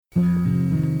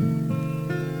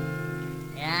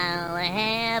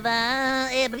have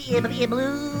a blue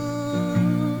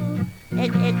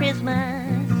Christmas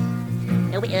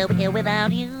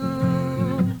without you.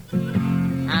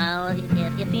 Oh,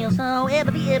 it feels so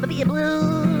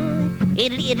blue.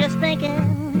 It just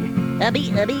thinking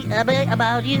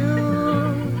about you.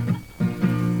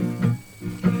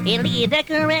 It'll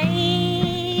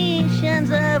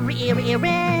decorations of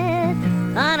red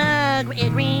on a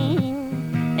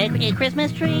green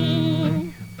Christmas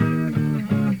tree.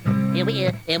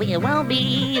 It won't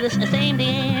be the same,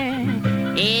 dear,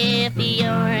 if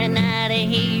you're not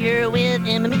here with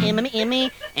me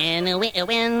and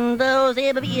when those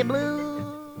blue.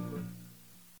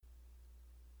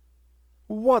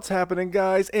 What's happening,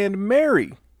 guys, and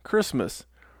Merry Christmas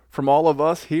from all of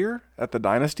us here at the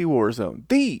Dynasty Warzone,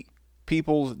 the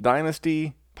People's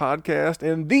Dynasty podcast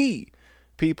and the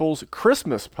People's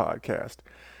Christmas podcast.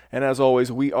 And as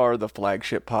always, we are the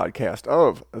flagship podcast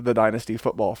of the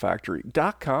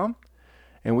DynastyFootballFactory.com,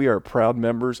 and we are proud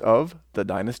members of the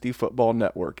Dynasty Football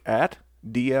Network at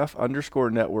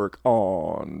DF_network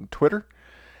on Twitter.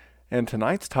 And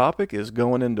tonight's topic is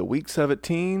going into Week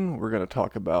 17. We're going to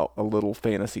talk about a little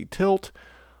fantasy tilt,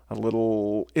 a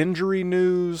little injury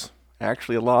news,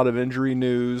 actually a lot of injury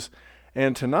news.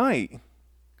 And tonight,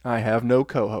 I have no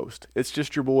co-host. It's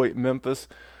just your boy Memphis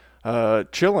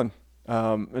chilling.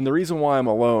 And the reason why I'm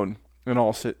alone, in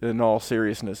all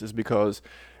seriousness, is because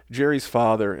Jerry's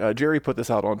father, Jerry put this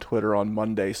out on Twitter on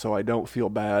Monday, so I don't feel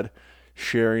bad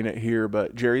sharing it here,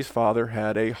 but Jerry's father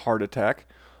had a heart attack.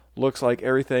 Looks like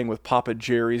everything with Papa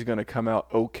Jerry's going to come out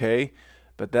okay,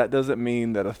 but that doesn't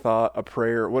mean that a thought, a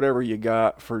prayer, whatever you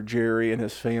got for Jerry and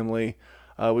his family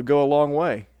would go a long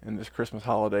way in this Christmas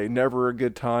holiday. Never a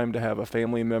good time to have a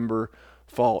family member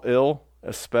fall ill,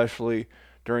 especially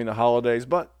during the holidays.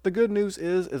 But the good news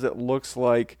is it looks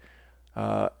like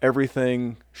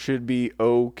everything should be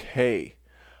okay.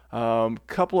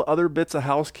 Couple of other bits of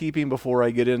housekeeping before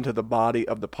I get into the body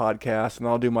of the podcast, and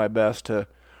I'll do my best to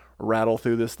rattle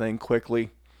through this thing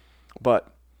quickly.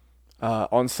 But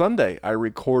on Sunday, I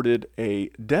recorded a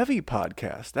Devy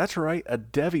podcast. That's right, a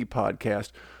Devy podcast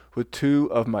with two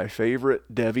of my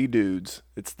favorite Devy dudes.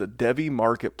 It's the Devy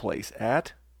Marketplace,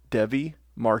 at Devy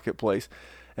Marketplace.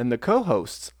 And the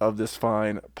co-hosts of this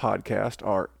fine podcast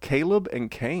are Caleb and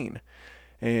Kane.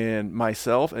 And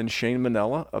myself and Shane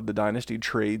Manella of the Dynasty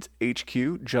Trades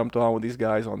HQ jumped on with these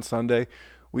guys on Sunday.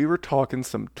 We were talking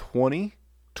some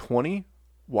 2020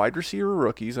 wide receiver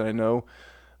rookies. And I know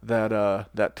that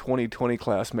that 2020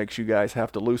 class makes you guys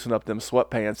have to loosen up them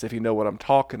sweatpants if you know what I'm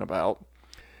talking about.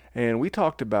 And we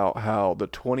talked about how the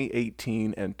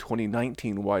 2018 and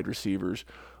 2019 wide receivers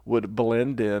would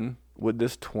blend in with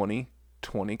this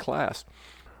 2020 class.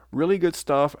 Really good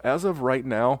stuff. As of right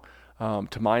now,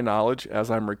 to my knowledge, as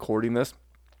I'm recording this,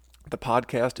 the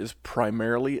podcast is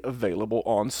primarily available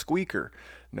on Squeaker.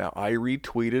 Now, I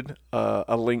retweeted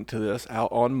a link to this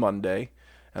out on Monday,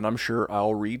 and I'm sure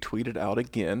I'll retweet it out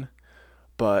again.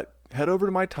 But head over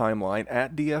to my timeline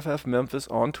at DFF Memphis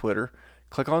on Twitter.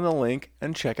 Click on the link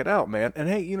and check it out, man. And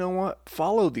hey, you know what?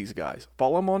 Follow these guys.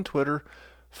 Follow them on Twitter.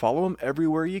 Follow them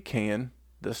everywhere you can.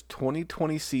 This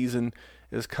 2020 season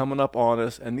is coming up on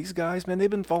us. And these guys, man, they've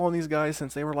been following these guys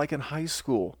since they were like in high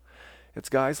school. It's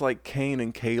guys like Kane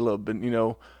and Caleb and,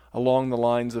 along the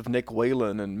lines of Nick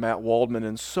Whalen and Matt Waldman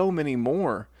and so many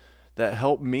more that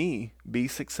helped me be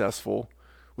successful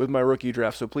with my rookie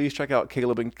draft. So please check out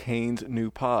Caleb and Kane's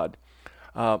new pod.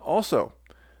 Also,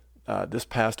 this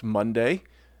past Monday,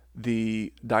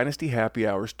 the Dynasty Happy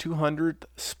Hours 200th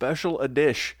special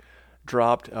edition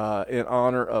dropped in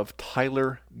honor of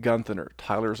Tyler Gunther.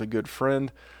 Tyler's a good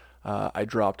friend. I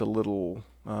dropped a little,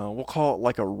 we'll call it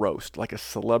like a roast, like a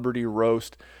celebrity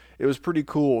roast. It was pretty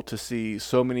cool to see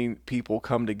so many people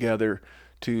come together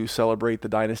to celebrate the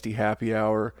Dynasty Happy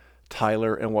Hour,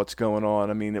 Tyler, and what's going on.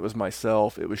 I mean, it was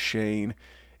myself, it was Shane,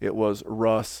 it was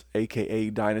Russ,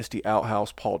 a.k.a. Dynasty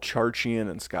Outhouse, Paul Charchian,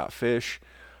 and Scott Fish,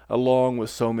 along with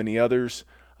so many others.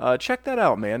 Check that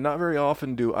out, man. Not very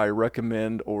often do I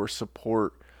recommend or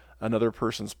support another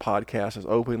person's podcast as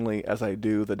openly as I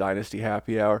do the Dynasty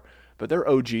Happy Hour, but they're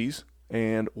OGs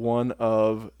and one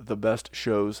of the best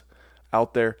shows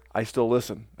out there. I still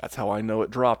listen. That's how I know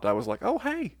it dropped. I was like, oh,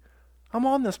 hey, I'm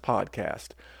on this podcast.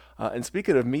 And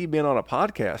speaking of me being on a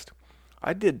podcast,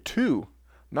 I did two,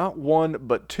 not one,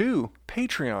 but two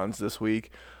Patreons this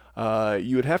week.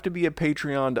 You would have to be a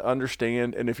Patreon to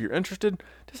understand. And if you're interested,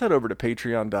 just head over to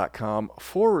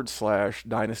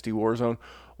patreon.com/Dynasty Warzone.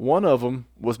 One of them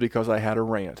was because I had a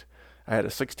rant. I had a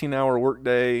 16-hour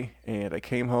workday, and I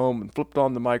came home and flipped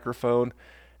on the microphone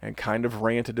and kind of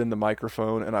ranted in the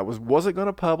microphone. And I wasn't going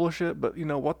to publish it, but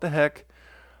what the heck?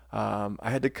 I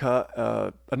had to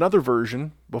cut another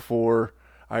version before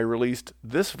I released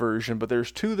this version, but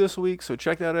there's 2 this week, so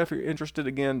check that out if you're interested.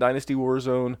 Again, Dynasty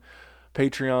Warzone,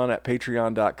 Patreon at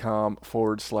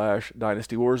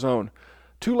patreon.com/Dynasty Warzone.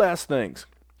 2 last things.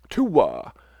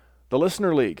 The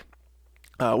Listener League.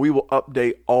 We will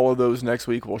update all of those next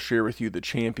week. We'll share with you the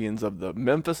champions of the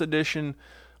Memphis edition.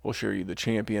 We'll share you the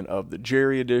champion of the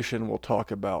Jerry edition. We'll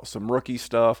talk about some rookie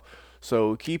stuff.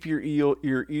 So keep your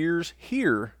ears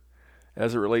here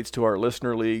as it relates to our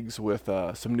listener leagues with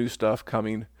some new stuff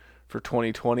coming for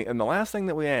 2020. And the last thing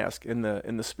that we ask, in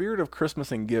the spirit of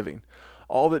Christmas and giving,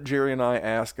 all that Jerry and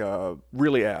I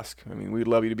really ask. I mean, we'd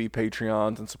love you to be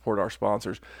Patreons and support our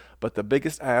sponsors, but the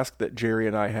biggest ask that Jerry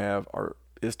and I have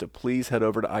is to please head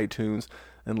over to iTunes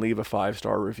and leave a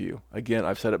 5-star review. Again,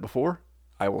 I've said it before.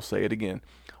 I will say it again.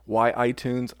 Why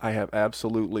iTunes? I have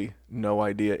absolutely no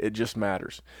idea. It just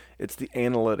matters. It's the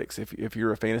analytics. If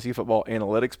you're a fantasy football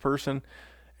analytics person,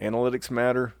 analytics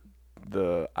matter.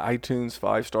 The iTunes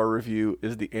 5-star review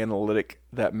is the analytic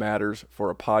that matters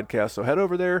for a podcast. So head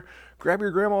over there, grab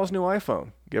your grandma's new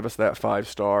iPhone, give us that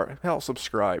 5-star. Hell,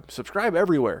 subscribe. Subscribe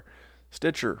everywhere.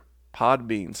 Stitcher,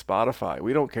 Podbean, Spotify.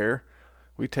 We don't care.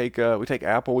 We take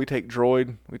Apple, we take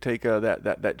Droid, we take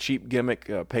that cheap gimmick,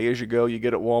 pay as you go, you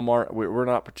get at Walmart. We're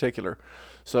not particular.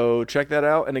 So check that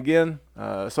out. And again,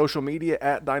 social media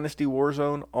at Dynasty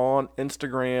Warzone on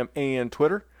Instagram and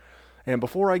Twitter. And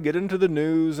before I get into the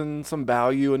news and some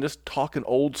value and just talking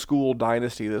old school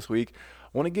Dynasty this week, I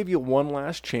want to give you one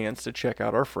last chance to check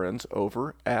out our friends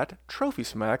over at Trophy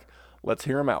Smack. Let's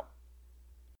hear them out.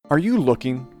 Are you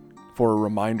looking for a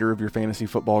reminder of your fantasy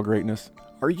football greatness?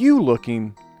 Are you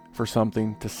looking for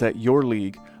something to set your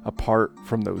league apart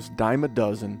from those dime a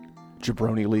dozen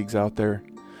jabroni leagues out there?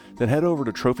 Then head over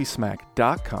to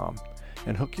TrophySmack.com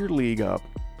and hook your league up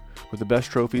with the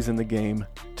best trophies in the game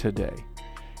today.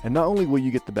 And not only will you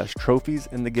get the best trophies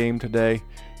in the game today,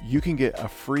 you can get a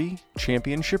free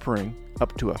championship ring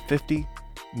up to a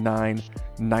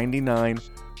 $59.99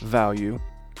 value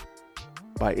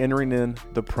by entering in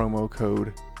the promo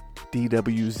code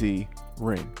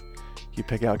DWZRing. You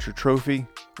pick out your trophy.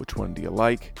 Which one do you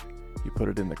like? You put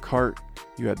it in the cart.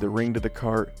 You add the ring to the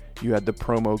cart. You add the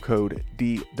promo code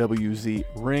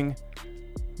DWZRing.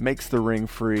 Makes the ring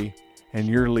free, and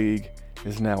your league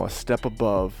is now a step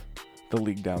above the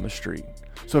league down the street.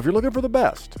 So if you're looking for the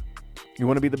best, you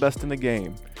want to be the best in the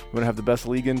game, you want to have the best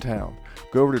league in town,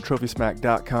 go over to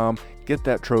TrophySmack.com, get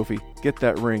that trophy, get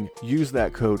that ring, use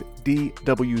that code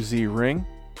DWZRing,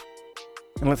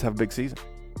 and let's have a big season.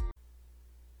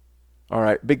 All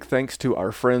right, big thanks to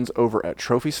our friends over at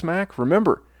Trophy Smack.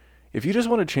 Remember, if you just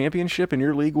want a championship and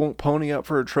your league won't pony up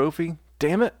for a trophy,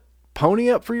 damn it, pony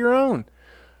up for your own.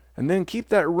 And then keep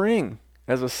that ring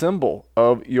as a symbol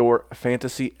of your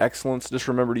fantasy excellence. Just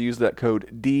remember to use that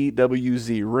code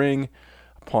DWZRing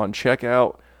upon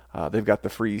checkout. They've got the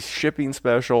free shipping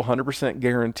special, 100%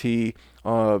 guarantee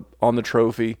on the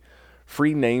trophy,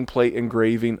 free nameplate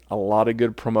engraving, a lot of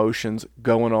good promotions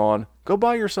going on. Go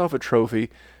buy yourself a trophy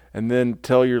and then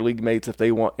tell your league mates if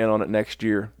they want in on it next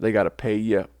year, they got to pay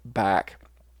you back.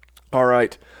 All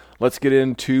right, let's get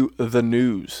into the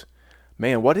news.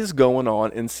 Man, what is going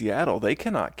on in Seattle? They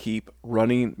cannot keep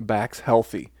running backs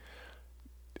healthy.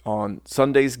 On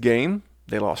Sunday's game,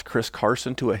 they lost Chris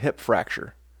Carson to a hip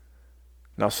fracture.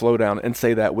 Now slow down and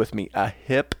say that with me. A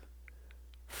hip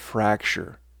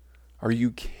fracture. Are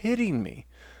you kidding me?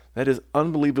 That is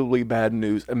unbelievably bad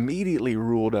news. Immediately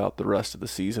ruled out the rest of the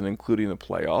season, including the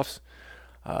playoffs.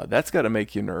 That's got to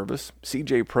make you nervous.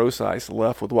 CJ Prosise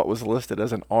left with what was listed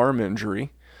as an arm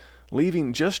injury,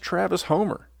 leaving just Travis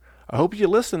Homer. I hope you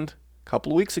listened a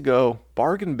couple of weeks ago.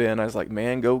 Bargain bin. I was like,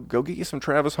 man, go get you some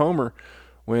Travis Homer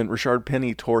when Rashard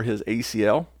Penny tore his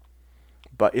ACL.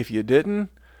 But if you didn't,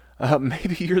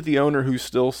 maybe you're the owner who's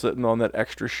still sitting on that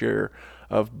extra share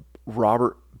of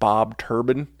Robert Bob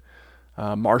Turbin.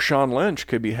 Marshawn Lynch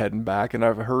could be heading back, and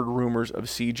I've heard rumors of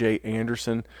C.J.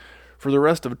 Anderson. For the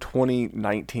rest of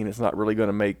 2019, it's not really going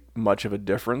to make much of a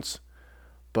difference.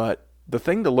 But the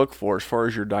thing to look for as far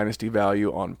as your dynasty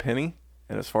value on Penny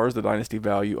and as far as the dynasty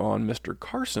value on Mr.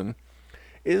 Carson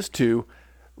is to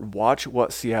watch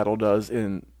what Seattle does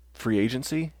in free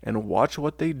agency and watch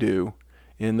what they do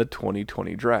in the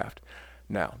 2020 draft.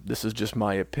 Now, this is just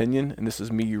my opinion, and this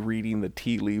is me reading the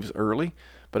tea leaves early.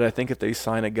 But I think if they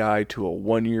sign a guy to a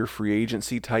one-year free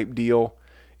agency type deal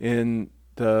in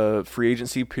the free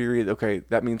agency period, okay,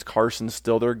 that means Carson's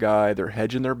still their guy. They're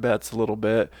hedging their bets a little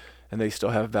bit, and they still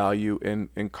have value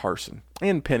in Carson.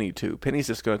 And Penny, too. Penny's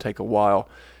just going to take a while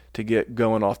to get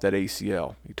going off that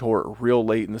ACL. He tore it real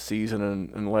late in the season,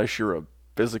 and unless you're a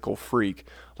physical freak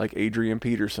like Adrian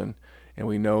Peterson, and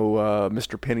we know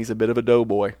Mr. Penny's a bit of a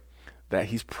doughboy, that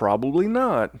he's probably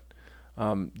not,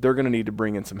 they're going to need to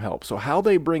bring in some help. So how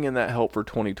they bring in that help for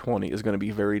 2020 is going to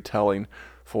be very telling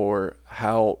for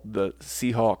how the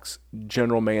Seahawks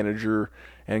general manager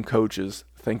and coaches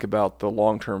think about the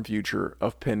long-term future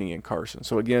of Penny and Carson.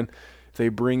 So again, if they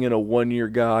bring in a one-year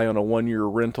guy on a one-year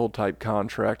rental type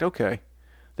contract, okay,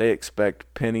 they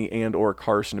expect Penny and or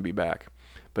Carson to be back.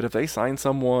 But if they sign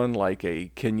someone like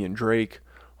a Kenyon Drake,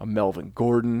 a Melvin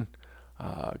Gordon,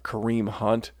 Kareem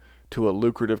Hunt to a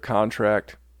lucrative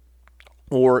contract,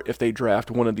 or if they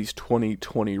draft one of these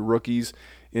 2020 rookies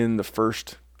in the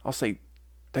first, I'll say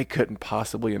they couldn't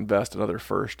possibly invest another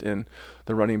first in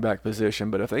the running back position,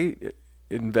 but if they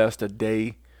invest a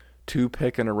day 2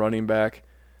 pick in a running back,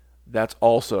 that's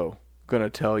also going to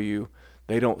tell you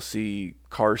they don't see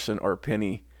Carson or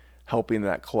Penny helping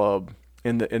that club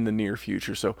in the near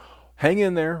future. So hang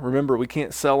in there. Remember, we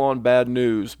can't sell on bad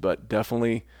news, but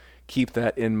definitely keep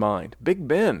that in mind. Big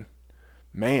Ben,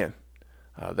 man,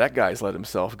 that guy's let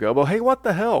himself go. But hey, what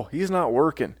the hell? He's not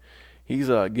working. He's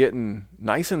getting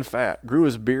nice and fat, grew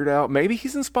his beard out. Maybe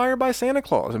he's inspired by Santa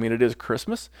Claus. I mean, it is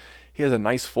Christmas. He has a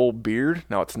nice full beard.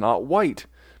 Now, it's not white,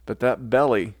 but that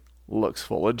belly looks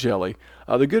full of jelly.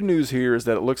 The good news here is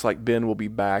that it looks like Ben will be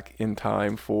back in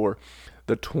time for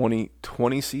the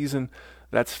 2020 season.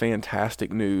 That's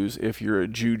fantastic news if you're a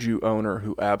Juju owner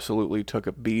who absolutely took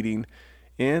a beating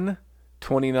in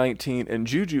 2019. And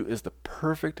Juju is the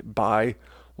perfect buy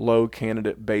low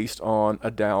candidate based on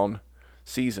a down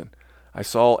season. I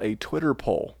saw a Twitter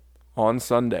poll on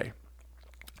Sunday,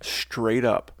 straight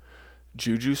up,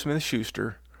 Juju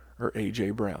Smith-Schuster or A.J.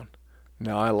 Brown.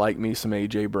 Now, I like me some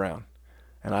A.J. Brown,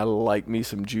 and I like me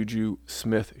some Juju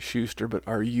Smith-Schuster, but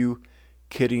are you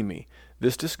kidding me?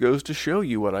 This just goes to show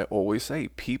you what I always say.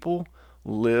 People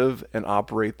live and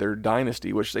operate their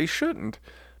dynasty, which they shouldn't,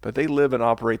 but they live and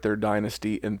operate their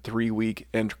dynasty in 3-week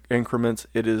increments.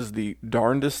 It is the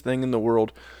darndest thing in the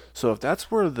world. So if that's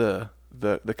where the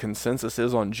consensus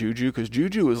is on Juju, because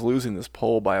Juju is losing this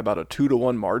poll by about a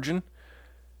 2-1 margin,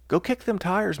 go kick them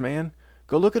tires, man.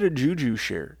 Go look at a Juju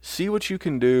share. See what you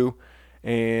can do,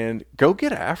 and go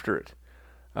get after it.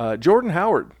 Jordan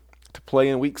Howard to play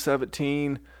in Week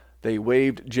 17. They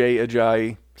waived Jay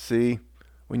Ajayi. See,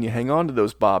 when you hang on to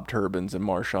those Bob Turbins and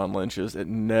Marshawn Lynch's, it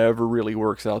never really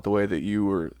works out the way that you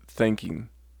were thinking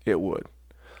it would.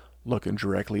 Looking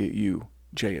directly at you,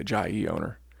 Jay Ajayi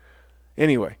owner.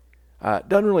 Anyway,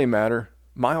 doesn't really matter.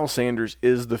 Miles Sanders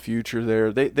is the future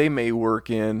there. They may work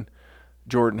in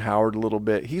Jordan Howard a little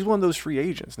bit. He's one of those free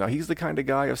agents. Now, he's the kind of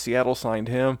guy, if Seattle signed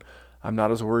him, I'm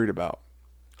not as worried about.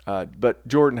 But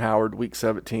Jordan Howard, Week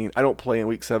 17, I don't play in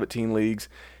Week 17 leagues.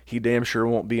 He damn sure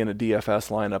won't be in a DFS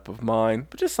lineup of mine,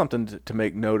 but just something to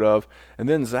make note of. And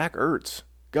then Zach Ertz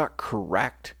got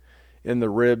cracked in the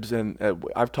ribs, and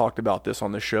I've talked about this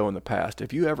on the show in the past.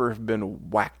 If you ever have been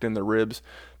whacked in the ribs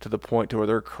to the point to where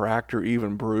they're cracked or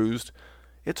even bruised,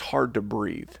 it's hard to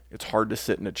breathe. It's hard to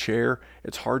sit in a chair.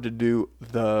 It's hard to do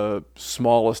the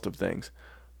smallest of things,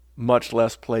 much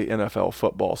less play NFL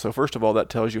football. So first of all, that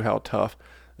tells you how tough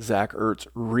Zach Ertz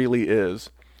really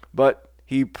is. But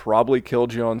he probably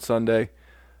killed you on Sunday.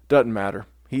 Doesn't matter.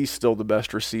 He's still the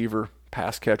best receiver,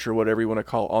 pass catcher, whatever you want to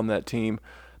call, on that team.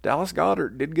 Dallas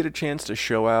Goedert did get a chance to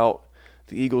show out.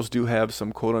 The Eagles do have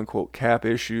some quote-unquote cap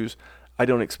issues. I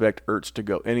don't expect Ertz to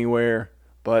go anywhere,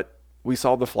 but we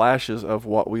saw the flashes of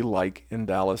what we like in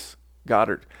Dallas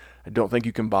Goedert. I don't think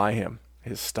you can buy him.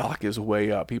 His stock is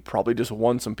way up. He probably just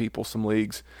won some people some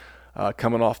leagues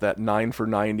coming off that 9 for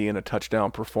 90 and a touchdown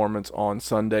performance on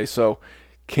Sunday. So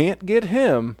can't get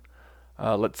him.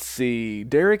 Let's see.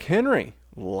 Derrick Henry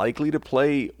likely to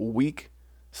play Week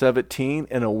 17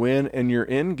 and a win in your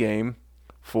end game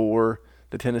for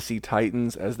the Tennessee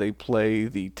Titans as they play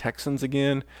the Texans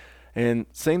again. And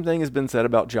same thing has been said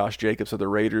about Josh Jacobs of the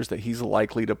Raiders, that he's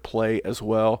likely to play as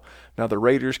well. Now, the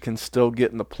Raiders can still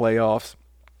get in the playoffs,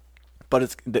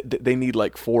 but they need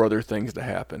like 4 other things to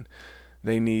happen.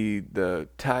 They need the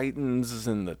Titans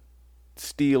and the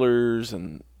Steelers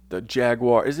and the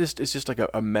Jaguars. It's just like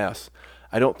a mess.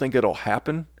 I don't think it'll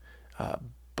happen,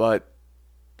 but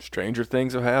stranger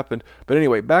things have happened. But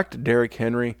anyway, back to Derrick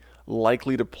Henry,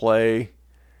 likely to play.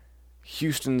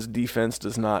 Houston's defense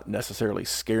does not necessarily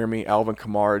scare me. Alvin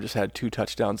Kamara just had 2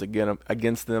 touchdowns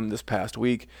against them this past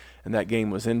week, and that game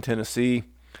was in Tennessee.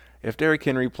 If Derrick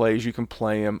Henry plays, you can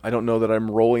play him. I don't know that I'm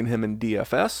rolling him in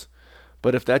DFS,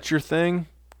 but if that's your thing,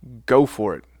 go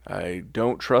for it. I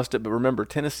don't trust it, but remember,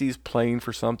 Tennessee's playing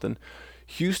for something.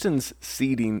 Houston's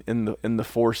seeding in the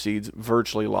 4 seeds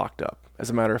virtually locked up. As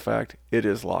a matter of fact, it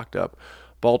is locked up.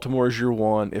 Baltimore's your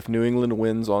 1. If New England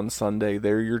wins on Sunday,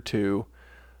 they're your 2.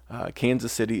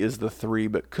 Kansas City is the 3,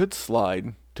 but could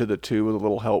slide to the 2 with a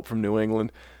little help from New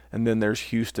England. And then there's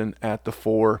Houston at the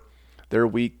 4. Their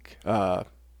week by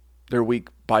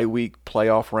week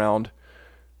playoff round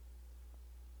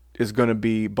is going to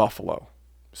be Buffalo.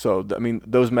 So, I mean,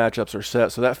 those matchups are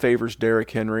set. So that favors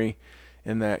Derrick Henry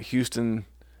in that Houston,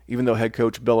 even though head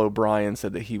coach Bill O'Brien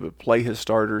said that he would play his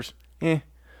starters, I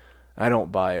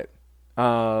don't buy it.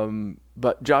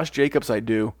 But Josh Jacobs, I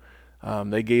do.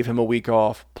 They gave him a week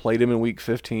off, played him in week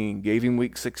 15, gave him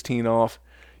week 16 off.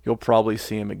 You'll probably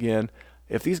see him again.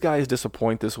 If these guys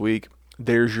disappoint this week,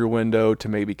 there's your window to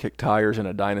maybe kick tires in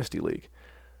a dynasty league.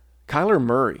 Kyler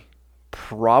Murray,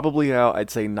 probably out, I'd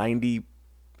say 98%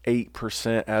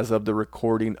 as of the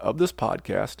recording of this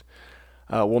podcast.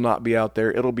 Will not be out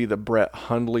there. It'll be the Brett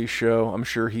Hundley show. I'm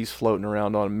sure he's floating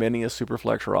around on many a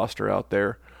Superflex roster out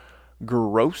there.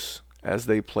 Gross, as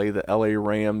they play the LA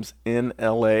Rams in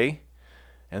LA,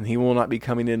 and he will not be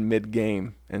coming in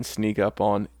mid-game and sneak up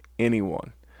on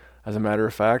anyone. As a matter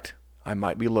of fact, I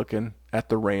might be looking at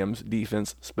the Rams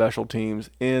defense special teams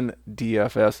in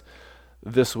DFS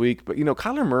this week. But,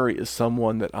 Kyler Murray is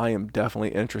someone that I am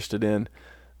definitely interested in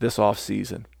this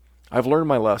offseason. I've learned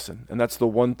my lesson, and that's the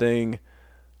one thing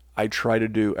I try to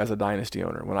do as a dynasty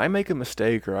owner. When I make a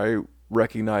mistake or I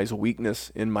recognize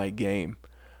weakness in my game,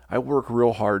 I work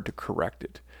real hard to correct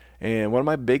it. And one of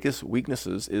my biggest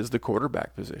weaknesses is the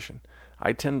quarterback position.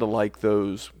 I tend to like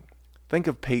those. Think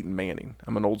of Peyton Manning.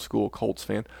 I'm an old school Colts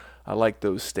fan. I like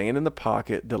those stand in the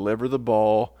pocket, deliver the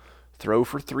ball, throw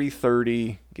for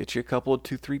 330, get you a couple of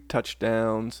 2-3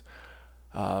 touchdowns.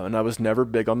 And I was never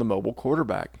big on the mobile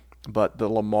quarterback. But the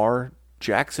Lamar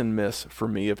Jackson miss for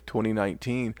me of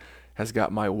 2019 has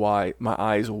got my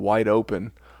eyes wide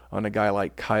open on a guy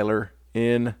like Kyler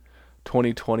in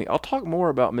 2020. I'll talk more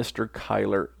about Mr.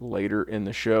 Kyler later in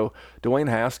the show. Dwayne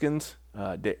Haskins,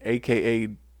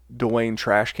 a.k.a. Dwayne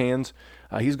Trash Cans,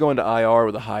 he's going to IR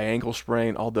with a high ankle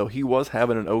sprain, although he was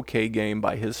having an okay game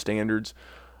by his standards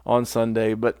on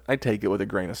Sunday, but I take it with a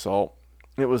grain of salt.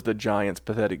 It was the Giants'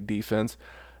 pathetic defense.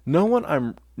 No one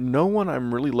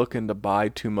I'm really looking to buy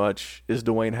too much is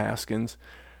Dwayne Haskins.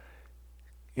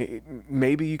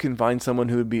 Maybe you can find someone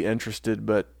who would be interested,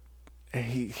 but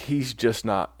he's just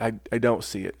not. I don't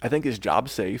see it. I think his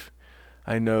job's safe.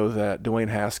 I know that Dwayne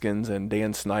Haskins and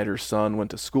Dan Snyder's son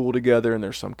went to school together, and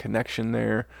there's some connection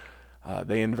there.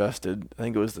 They invested, I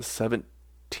think it was the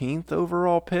 17th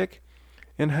overall pick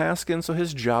in Haskins, so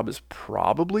his job is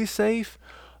probably safe.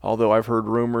 Although I've heard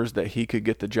rumors that he could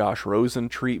get the Josh Rosen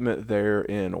treatment there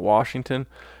in Washington.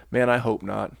 Man, I hope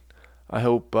not. I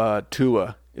hope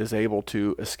Tua is able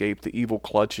to escape the evil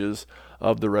clutches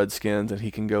of the Redskins and he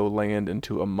can go land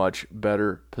into a much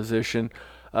better position.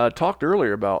 Talked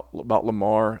earlier about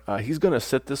Lamar. He's going to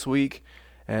sit this week,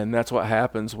 and that's what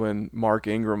happens when Mark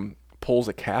Ingram pulls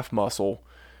a calf muscle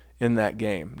in that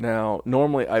game. Now,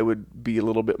 normally I would be a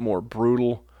little bit more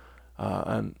brutal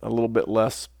and a little bit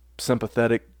less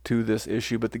sympathetic to this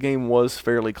issue, but the game was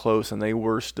fairly close, and they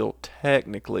were still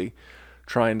technically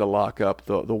trying to lock up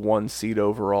the 1 seed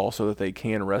overall so that they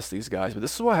can rest these guys. But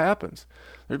this is what happens.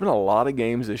 There's been a lot of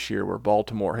games this year where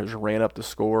Baltimore has ran up the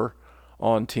score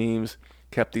on teams,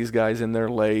 kept these guys in there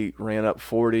late, ran up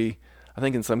 40. I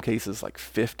think in some cases like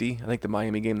 50. I think the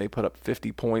Miami game they put up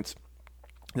 50 points.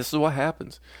 This is what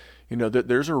happens.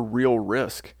 There's a real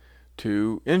risk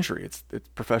to injury. It's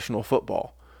professional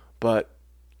football. But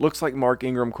looks like Mark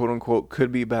Ingram, quote unquote,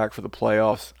 could be back for the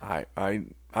playoffs.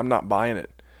 I'm not buying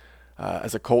it.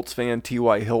 As a Colts fan,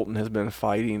 T.Y. Hilton has been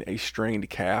fighting a strained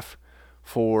calf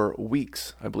for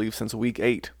weeks, I believe since week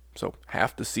 8. So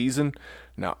half the season.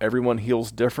 Now everyone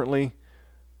heals differently,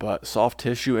 but soft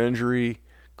tissue injury,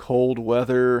 cold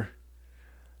weather,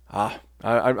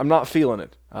 I'm not feeling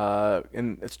it.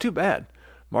 And it's too bad.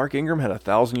 Mark Ingram had a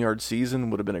 1,000-yard season,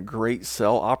 would have been a great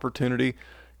sell opportunity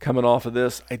coming off of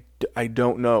this. I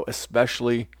don't know,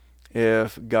 especially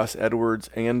if Gus Edwards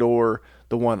and or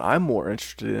the one I'm more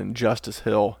interested in, Justice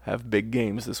Hill, have big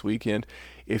games this weekend.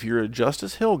 If you're a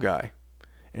Justice Hill guy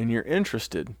and you're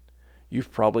interested,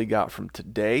 you've probably got from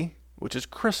today, which is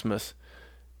Christmas,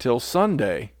 till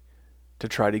Sunday to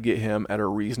try to get him at a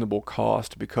reasonable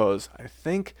cost, because I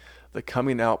think the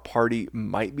coming out party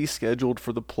might be scheduled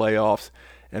for the playoffs.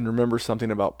 And remember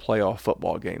something about playoff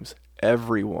football games.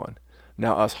 Everyone,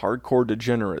 now us hardcore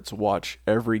degenerates, watch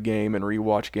every game and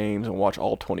rewatch games and watch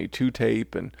all 22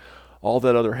 tape and all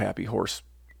that other happy horse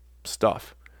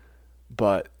stuff.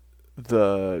 But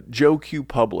the Joe Q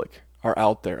public are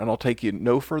out there. And I'll take you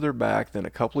no further back than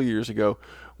a couple of years ago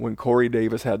when Corey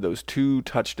Davis had those 2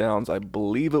 touchdowns. I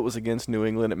believe it was against New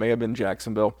England. It may have been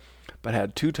Jacksonville, but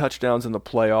had 2 touchdowns in the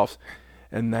playoffs,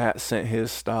 and that sent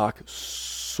his stock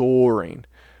soaring.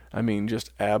 I mean,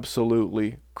 just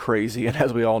absolutely crazy. And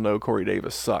as we all know, Corey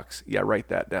Davis sucks. Yeah, write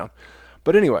that down.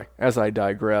 But anyway, as I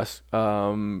digress,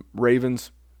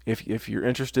 Ravens, if you're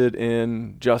interested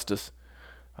in justice,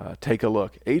 take a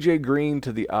look. A.J. Green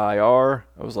to the IR.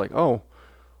 I was like, oh,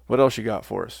 what else you got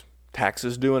for us?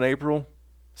 Taxes due in April?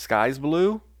 Sky's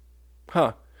blue?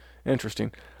 Huh,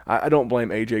 interesting. I don't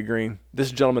blame A.J. Green.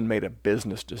 This gentleman made a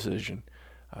business decision.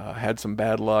 Had some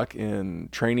bad luck in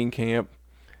training camp.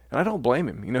 And I don't blame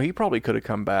him. He probably could have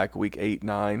come back week 8,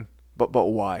 9. But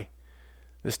why?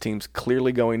 This team's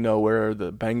clearly going nowhere.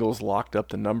 The Bengals locked up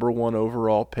the number 1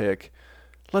 overall pick.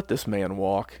 Let this man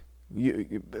walk.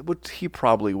 He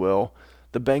probably will.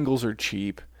 The Bengals are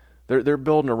cheap. They're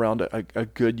building around a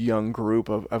good young group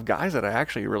of guys that I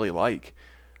actually really like.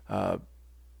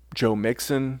 Joe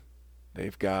Mixon.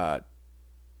 They've got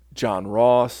John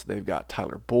Ross. They've got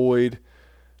Tyler Boyd.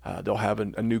 They'll have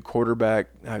a new quarterback,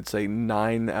 I'd say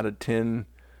 9 out of 10,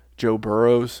 Joe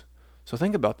Burrows. So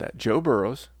think about that. Joe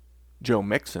Burrows, Joe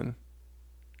Mixon,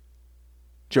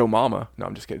 Joe Mama. No,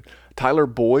 I'm just kidding. Tyler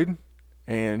Boyd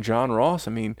and John Ross.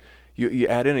 I mean, you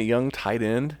add in a young tight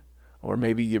end, or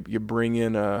maybe you bring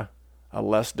in a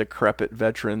less decrepit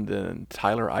veteran than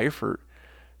Tyler Eifert.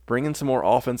 Bring in some more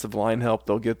offensive line help.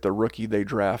 They'll get the rookie they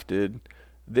drafted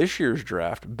this year's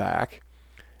draft back.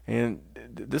 And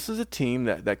this is a team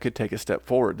that could take a step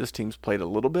forward. This team's played a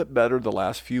little bit better the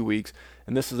last few weeks,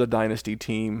 and this is a dynasty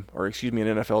team, or an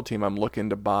NFL team I'm looking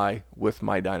to buy with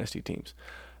my dynasty teams.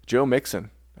 Joe Mixon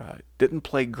didn't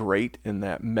play great in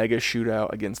that mega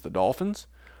shootout against the Dolphins,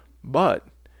 but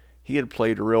he had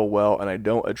played real well, and I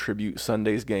don't attribute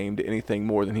Sunday's game to anything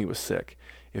more than he was sick.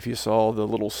 If you saw the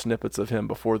little snippets of him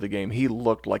before the game, he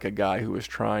looked like a guy who was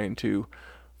trying to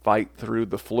fight through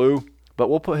the flu. But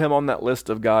we'll put him on that list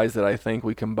of guys that I think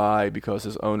we can buy because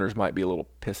his owners might be a little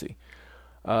pissy.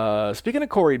 Speaking of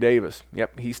Corey Davis,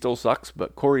 yep, he still sucks,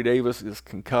 but Corey Davis is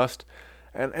concussed.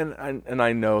 And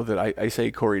I know that I say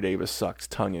Corey Davis sucks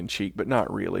tongue-in-cheek, but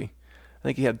not really. I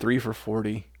think he had 3 for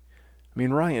 40. I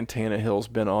mean, Ryan Tannehill's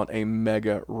been on a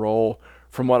mega roll.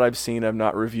 From what I've seen, I've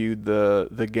not reviewed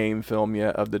the game film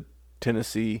yet of the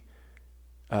Tennessee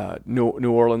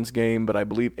New Orleans game, but I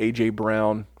believe A.J.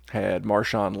 Brown had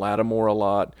Marshawn Lattimore a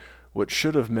lot, which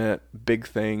should have meant big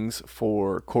things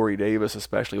for Corey Davis,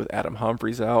 especially with Adam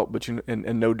Humphries out, but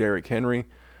and no Derrick Henry.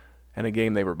 And a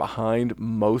game they were behind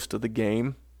most of the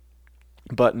game.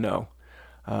 But no.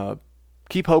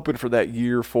 Keep hoping for that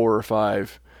year 4 or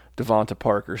 5 Devonta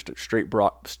Parker straight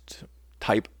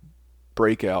type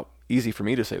breakout. Easy for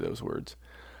me to say those words.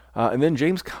 And then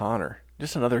James Conner,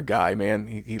 just another guy,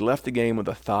 man. He left the game with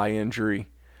a thigh injury.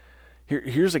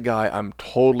 Here's a guy I'm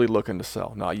totally looking to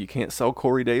sell. Now, you can't sell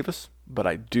Corey Davis, but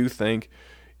I do think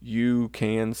you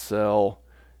can sell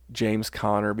James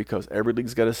Conner because every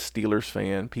league's got a Steelers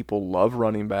fan. People love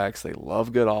running backs. They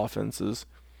love good offenses.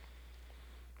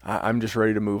 I'm just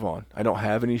ready to move on. I don't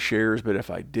have any shares, but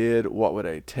if I did, what would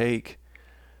I take?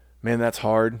 Man, that's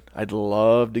hard. I'd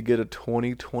love to get a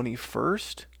 2020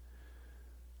 first,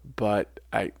 but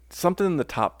something in the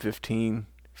top 15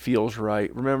 feels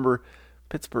right. Remember,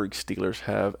 Pittsburgh Steelers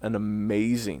have an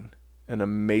amazing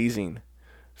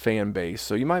fan base.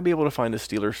 So you might be able to find a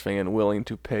Steelers fan willing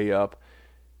to pay up.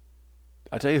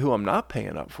 I tell you who I'm not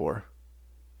paying up for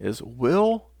is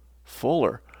Will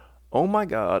Fuller. Oh my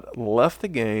God, left the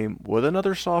game with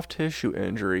another soft tissue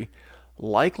injury,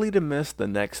 likely to miss the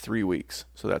next 3 weeks.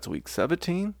 So that's week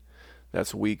 17.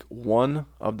 That's week 1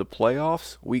 of the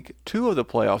playoffs, week 2 of the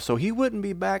playoffs. So he wouldn't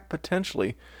be back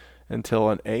potentially until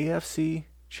an AFC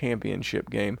championship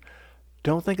game.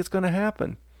 Don't think it's going to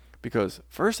happen because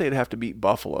first they'd have to beat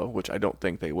Buffalo, which I don't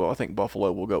think they will. I think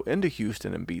Buffalo will go into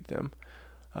Houston and beat them.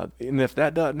 And if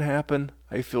that doesn't happen,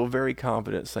 I feel very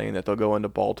confident saying that they'll go into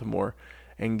Baltimore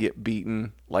and get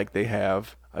beaten like they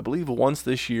have, I believe, once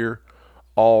this year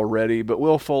already. But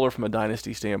Will Fuller, from a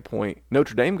dynasty standpoint,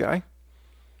 Notre Dame guy,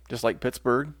 just like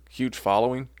Pittsburgh, huge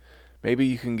following. Maybe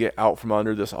you can get out from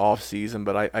under this offseason,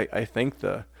 but I think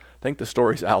the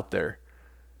story's out there.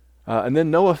 And then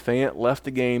Noah Fant left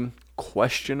the game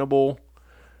questionable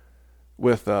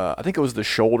with, I think it was the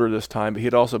shoulder this time, but he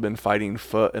had also been fighting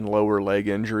foot and lower leg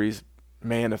injuries.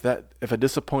 Man, if a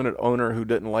disappointed owner who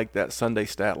didn't like that Sunday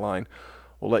stat line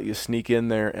will let you sneak in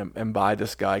there and buy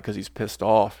this guy because he's pissed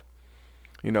off,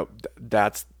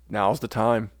 now's the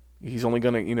time. He's only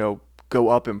going to, go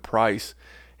up in price.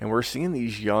 And we're seeing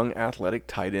these young athletic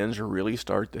tight ends really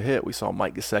start to hit. We saw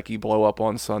Mike Gesicki blow up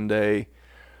on Sunday.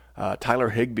 Tyler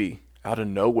Higbee out of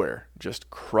nowhere, just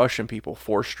crushing people,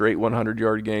 4 straight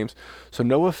 100-yard games. So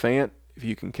Noah Fant, if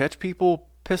you can catch people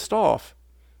pissed off,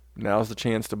 now's the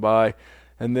chance to buy.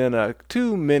 And then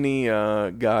too many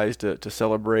guys to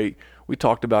celebrate. We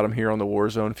talked about him here on the War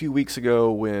Zone a few weeks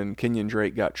ago when Kenyon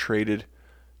Drake got traded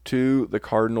to the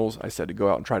Cardinals. I said to go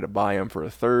out and try to buy him for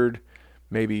a third,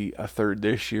 maybe a third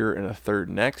this year and a third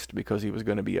next, because he was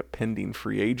going to be a pending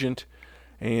free agent.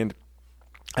 And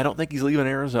I don't think he's leaving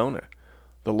Arizona.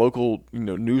 The local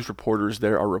news reporters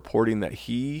there are reporting that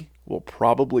he will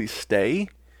probably stay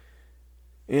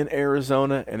in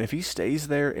Arizona, and if he stays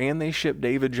there and they ship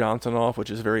David Johnson off, which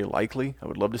is very likely, I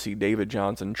would love to see David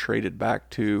Johnson traded back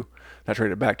to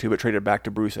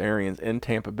Bruce Arians in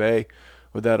Tampa Bay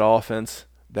with that offense.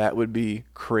 That would be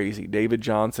crazy. David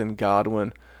Johnson,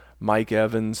 Godwin, Mike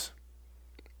Evans.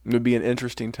 It would be an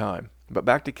interesting time. But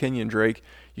back to Kenyon Drake,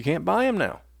 you can't buy him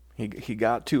now. He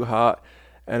got too hot.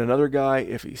 And another guy,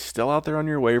 if he's still out there on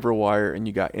your waiver wire and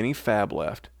you got any fab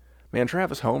left, man,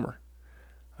 Travis Homer.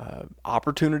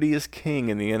 Opportunity is king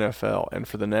in the NFL, and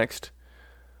for the next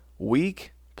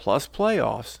week plus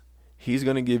playoffs, he's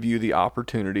going to give you the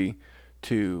opportunity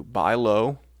to buy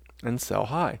low and sell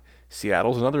high.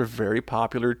 Seattle's another very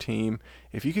popular team.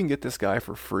 If you can get this guy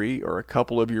for free or a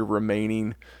couple of your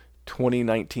remaining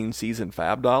 2019 season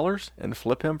fab dollars and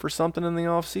flip him for something in the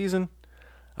offseason,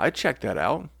 I'd check that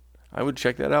out. I would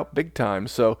check that out big time.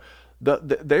 So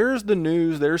there's the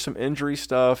news. There's some injury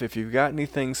stuff. If you've got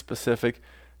anything specific,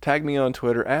 tag me on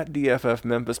Twitter at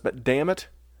DFFMemphis. But damn it,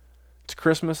 it's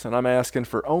Christmas, and I'm asking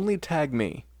for only tag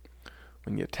me.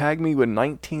 When you tag me with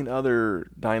 19 other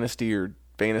Dynasty or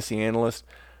fantasy analysts,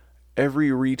 every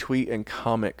retweet and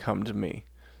comment come to me.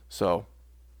 So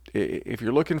if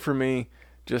you're looking for me,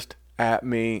 just at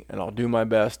me, and I'll do my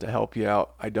best to help you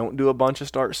out. I don't do a bunch of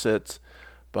start sits,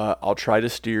 but I'll try to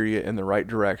steer you in the right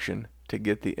direction to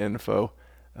get the info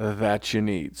that you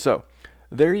need. So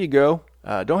there you go.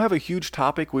 Don't have a huge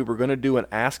topic. We were going to do an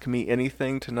Ask Me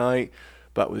Anything tonight,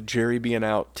 but with Jerry being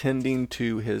out tending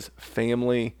to his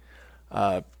family,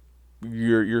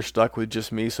 you're stuck with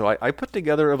just me. So I put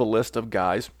together a list of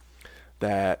guys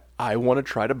that I want to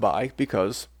try to buy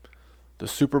because the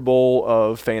Super Bowl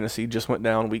of fantasy just went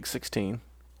down week 16,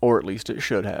 or at least it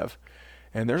should have.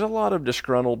 And there's a lot of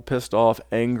disgruntled, pissed off,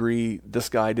 angry, this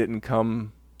guy didn't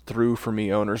come through for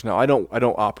me owners. Now, I don't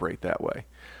operate that way.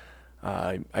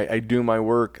 I do my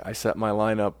work. I set my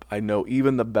lineup. I know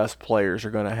even the best players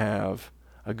are going to have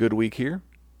a good week here,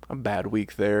 a bad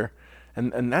week there,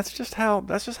 and that's just how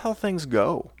things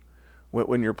go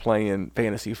when you're playing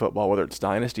fantasy football, whether it's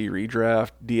Dynasty,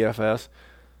 Redraft, DFS.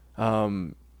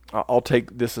 I'll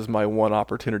take this as my one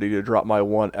opportunity to drop my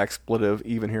one expletive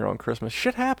even here on Christmas.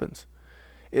 Shit happens.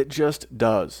 It just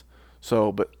does.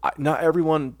 So, but not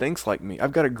everyone thinks like me.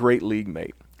 I've got a great league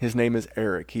mate. His name is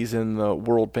Eric. He's in the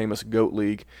world-famous GOAT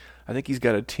League. I think he's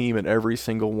got a team in every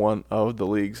single one of the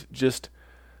leagues. Just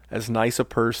as nice a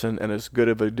person and as good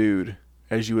of a dude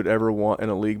as you would ever want in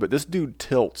a league. But this dude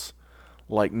tilts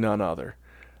like none other.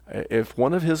 If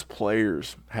one of his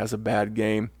players has a bad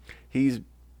game, he's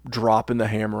dropping the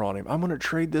hammer on him. I'm going to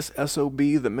trade this SOB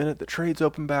the minute the trades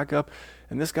open back up,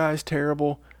 and this guy's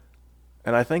terrible.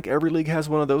 And I think every league has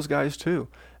one of those guys too.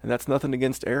 And that's nothing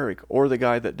against Eric or the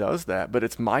guy that does that. But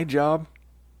it's my job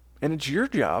and it's your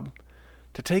job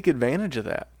to take advantage of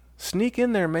that. Sneak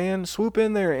in there, man. Swoop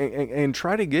in there and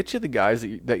try to get you the guys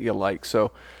that you like.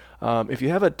 So if you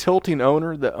have a tilting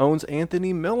owner that owns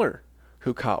Anthony Miller,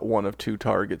 who caught 1 of 2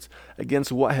 targets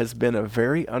against what has been a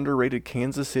very underrated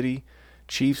Kansas City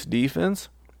Chiefs defense,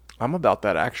 I'm about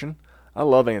that action. I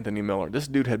love Anthony Miller. This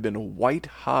dude had been white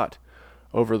hot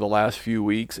over the last few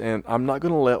weeks, and I'm not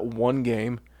going to let one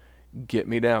game get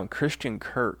me down. Christian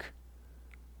Kirk,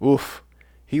 oof,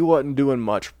 he wasn't doing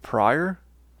much prior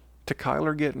to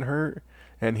Kyler getting hurt,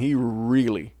 and he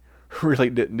really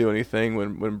didn't do anything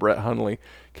when Brett Hundley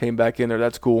came back in there.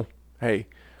 That's cool. Hey,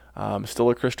 I'm still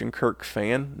a Christian Kirk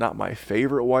fan, not my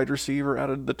favorite wide receiver out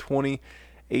of the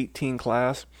 2018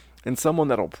 class, and someone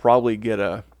that'll probably get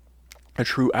a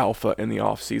true alpha in the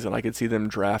offseason. I could see them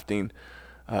drafting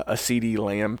a CD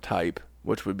Lamb type,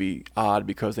 which would be odd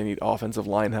because they need offensive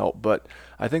line help. But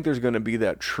I think there's going to be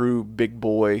that true big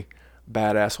boy,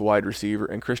 badass wide receiver,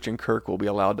 and Christian Kirk will be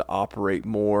allowed to operate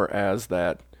more as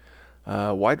that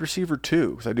wide receiver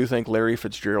too. Because I do think Larry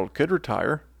Fitzgerald could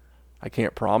retire. I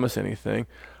can't promise anything.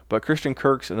 But Christian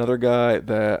Kirk's another guy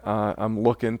that I'm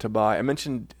looking to buy. I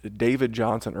mentioned David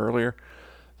Johnson earlier.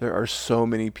 There are so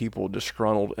many people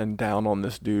disgruntled and down on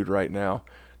this dude right now.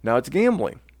 Now, it's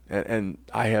gambling. And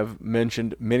I have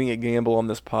mentioned many a gamble on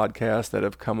this podcast that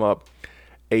have come up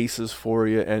aces for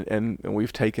you, and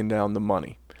we've taken down the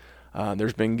money.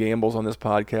 There's been gambles on this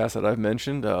podcast that I've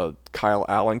mentioned. Kyle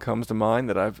Allen comes to mind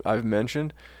that I've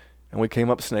mentioned, and we came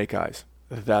up snake eyes.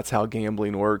 That's how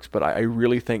gambling works. But I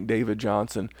really think David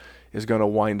Johnson is going to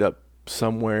wind up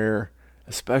somewhere,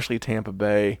 especially Tampa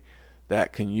Bay,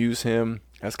 that can use him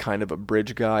as kind of a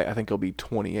bridge guy. I think he'll be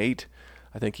 28.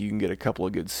 I think you can get a couple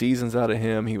of good seasons out of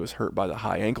him. He was hurt by the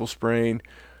high ankle sprain.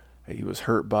 He was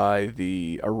hurt by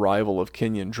the arrival of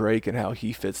Kenyon Drake and how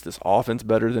he fits this offense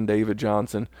better than David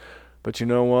Johnson. But you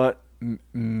know what?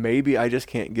 Maybe I just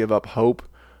can't give up hope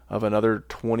of another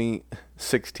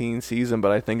 2016 season,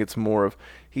 but I think it's more of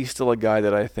he's still a guy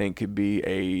that I think could be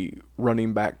a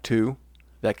running back 2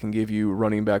 that can give you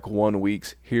running back 1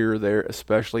 weeks here or there,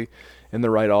 especially in the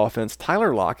right offense.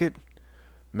 Tyler Lockett,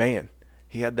 man,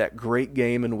 he had that great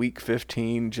game in week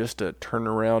 15 just to turn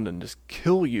around and just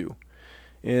kill you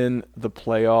in the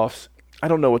playoffs. I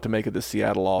don't know what to make of the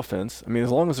Seattle offense. I mean,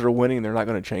 as long as they're winning, they're not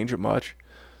going to change it much.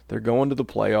 They're going to the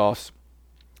playoffs.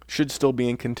 Should still be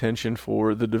in contention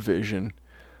for the division.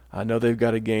 I know they've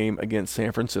got a game against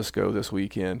San Francisco this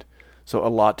weekend, so a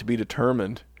lot to be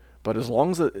determined. But as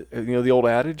long as, the old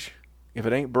adage, if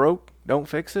it ain't broke, don't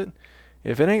fix it.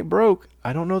 If it ain't broke,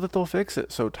 I don't know that they'll fix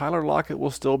it. So Tyler Lockett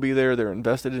will still be there. They're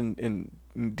invested in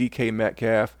DK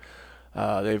Metcalf.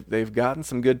 They've gotten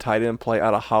some good tight end play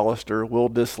out of Hollister, Will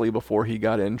Dissly before he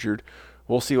got injured.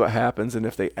 We'll see what happens and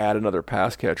if they add another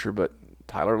pass catcher. But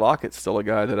Tyler Lockett's still a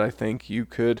guy that I think you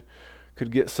could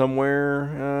get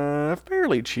somewhere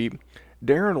fairly cheap.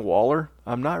 Darren Waller,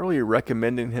 I'm not really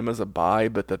recommending him as a buy,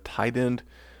 but the tight end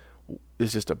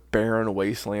is just a barren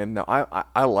wasteland. Now,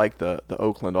 I like the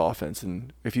Oakland offense,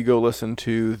 and if you go listen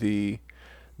to the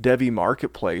Devy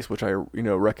Marketplace, which I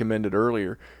recommended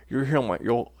earlier,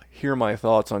 you'll hear my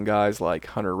thoughts on guys like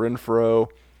Hunter Renfrow,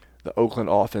 the Oakland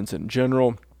offense in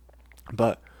general.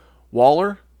 But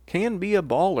Waller can be a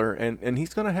baller, and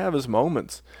he's going to have his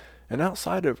moments. And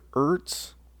outside of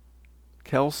Ertz,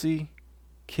 Kelsey,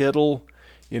 Kittle,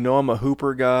 I'm a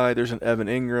Hooper guy. There's an Evan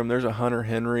Ingram. There's a Hunter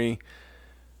Henry.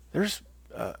 There's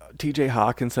T.J.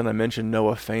 Hawkinson. I mentioned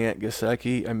Noah Fant,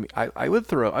 Gesicki. I mean, I would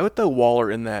throw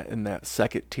Waller in that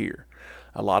second tier.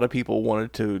 A lot of people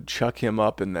wanted to chuck him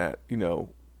up in that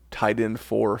tight end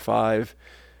 4 or 5,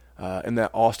 in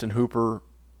that Austin Hooper,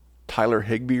 Tyler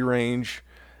Higbee range.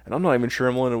 And I'm not even sure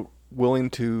I'm willing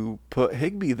to put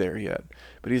Higbee there yet.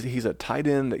 But he's a tight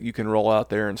end that you can roll out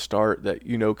there and start that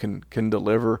can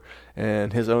deliver.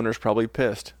 And his owner's probably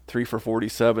pissed. 3 for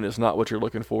 47 is not what you're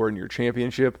looking for in your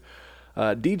championship.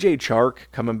 DJ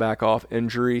Chark coming back off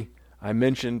injury. I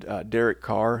mentioned Derek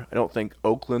Carr. I don't think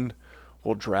Oakland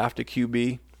will draft a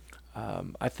QB.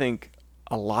 I think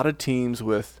a lot of teams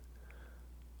we'll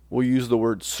use the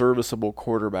word serviceable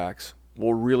quarterbacks,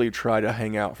 will really try to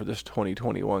hang out for this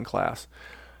 2021 class.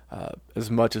 As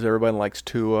much as everybody likes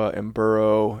Tua and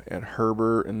Burrow and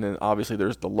Herbert, and then obviously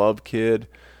there's the Love kid,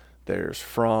 there's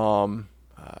Fromm,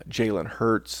 Jalen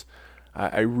Hurts.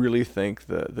 I really think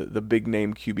the big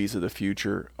name QBs of the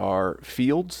future are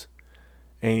Fields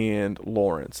and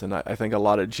Lawrence, and I think a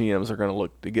lot of GMs are going to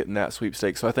look to get in that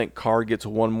sweepstakes. So I think Carr gets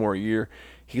 1 more year.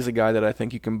 He's a guy that I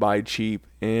think you can buy cheap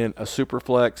in a super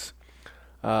flex.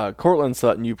 Cortland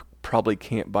Sutton, you probably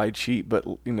can't buy cheap, but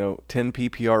 10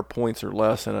 PPR points or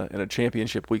less in a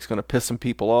championship week is going to piss some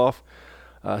people off.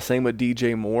 Same with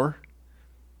DJ Moore.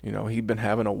 He'd been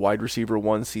having a wide receiver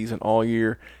 1 season all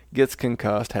year, gets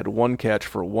concussed, had 1 catch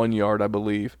for 1 yard, I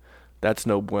believe. That's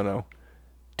no bueno.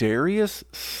 Darius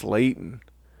Slayton.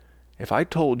 If I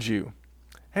told you,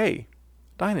 hey,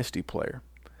 Dynasty player,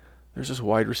 there's this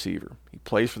wide receiver. He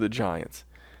plays for the Giants,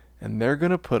 and they're going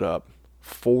to put up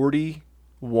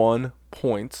 41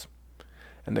 points,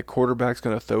 and the quarterback's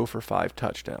going to throw for 5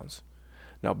 touchdowns.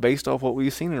 Now, based off what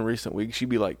we've seen in recent weeks,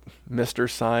 you'd be like, Mr.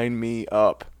 Sign me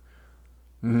up.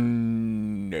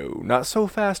 No, not so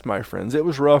fast, my friends. It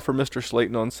was rough for Mr.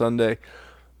 Slayton on Sunday.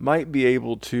 Might be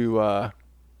able to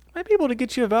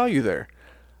get you a value there.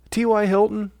 T.Y.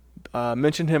 Hilton,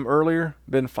 mentioned him earlier,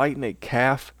 been fighting a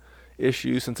calf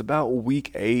issue since about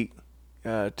week 8.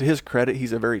 To his credit,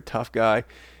 he's a very tough guy.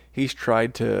 He's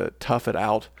tried to tough it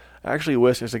out. I actually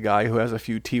wish there's a guy who has a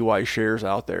few TY shares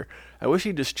out there. I wish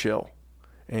he'd just chill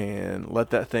and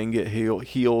let that thing get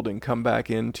healed and come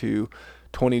back into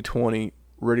 2020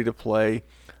 ready to play.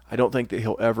 I don't think that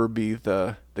he'll ever be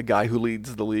the guy who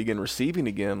leads the league in receiving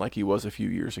again like he was a few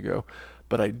years ago.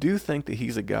 But I do think that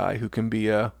he's a guy who can be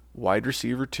a wide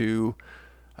receiver 2,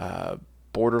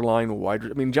 borderline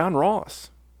wide. John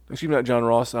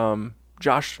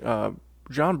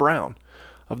Brown.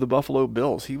 of the Buffalo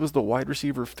Bills. He was the wide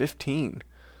receiver 15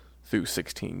 through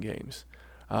 16 games.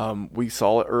 We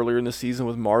saw it earlier in the season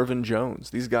with Marvin Jones.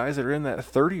 These guys that are in that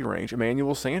 30 range,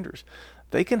 Emmanuel Sanders,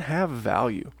 they can have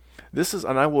value.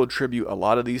 And I will attribute a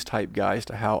lot of these type guys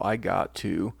to how I got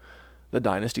to the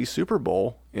Dynasty Super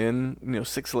Bowl in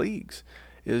 6 leagues.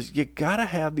 Is you got to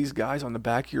have these guys on the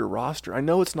back of your roster. I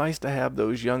know it's nice to have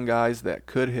those young guys that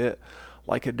could hit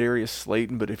like a Darius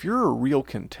Slayton, but if you're a real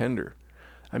contender,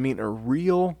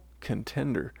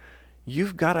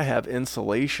 you've got to have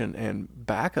insulation and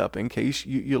backup in case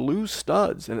you lose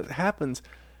studs, and it happens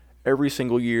every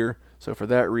single year. So for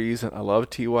that reason, I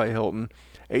love T.Y. Hilton.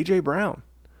 A.J. Brown.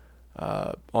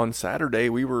 On Saturday,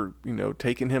 we were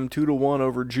taking him 2-1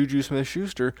 over Juju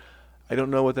Smith-Schuster. I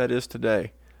don't know what that is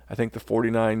today. I think the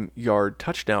 49-yard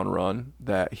touchdown run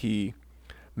that he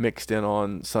mixed in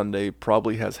on Sunday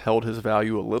probably has held his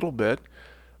value a little bit,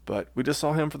 but we just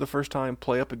saw him for the first time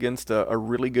play up against a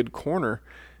really good corner,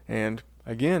 and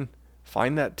again,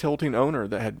 find that tilting owner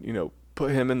that had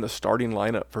put him in the starting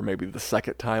lineup for maybe the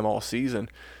second time all season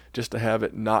just to have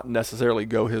it not necessarily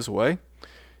go his way.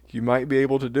 You might be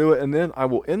able to do it, and then I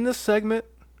will end this segment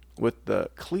with the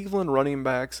Cleveland running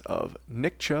backs of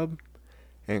Nick Chubb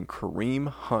and Kareem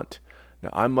Hunt.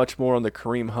 Now, I'm much more on the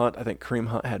Kareem Hunt. I think Kareem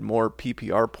Hunt had more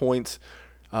PPR points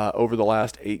over the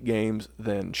last 8 games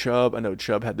than Chubb. I know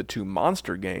Chubb had the 2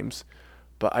 monster games,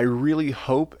 but I really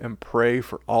hope and pray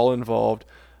for all involved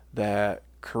that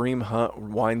Kareem Hunt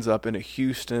winds up in a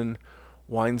Houston,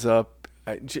 winds up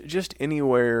just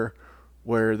anywhere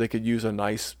where they could use a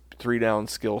nice 3-down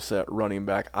skill set running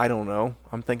back. I don't know.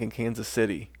 I'm thinking Kansas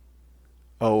City.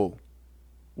 Oh,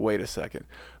 wait a second.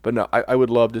 But no, I would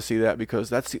love to see that because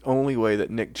that's the only way that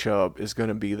Nick Chubb is going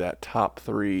to be that top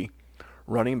 3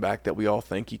 running back that we all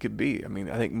think he could be. I mean,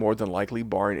 I think more than likely,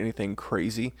 barring anything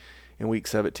crazy in Week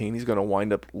 17, he's going to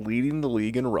wind up leading the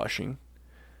league in rushing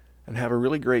and have a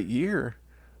really great year.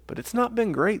 But it's not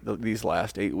been great these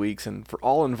last 8 weeks. And for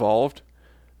all involved,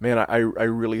 man, I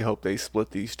really hope they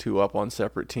split these two up on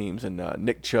separate teams and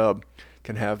Nick Chubb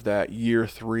can have that year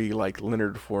 3 like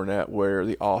Leonard Fournette where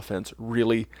the offense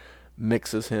really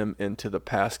mixes him into the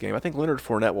pass game. I think Leonard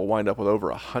Fournette will wind up with over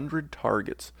 100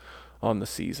 targets on the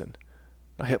season.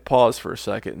 Now hit pause for a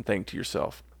second and think to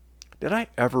yourself, did I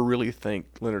ever really think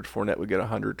Leonard Fournette would get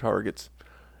 100 targets?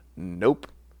 Nope,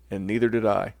 and neither did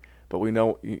I. But we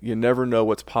know you never know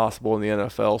what's possible in the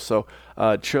NFL. So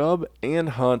Chubb and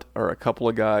Hunt are a couple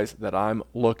of guys that I'm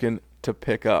looking to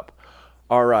pick up.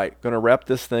 All right, going to wrap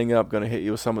this thing up. Going to hit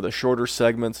you with some of the shorter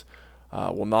segments.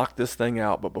 We'll knock this thing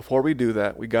out. But before we do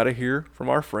that, we got to hear from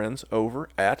our friends over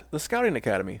at the Scouting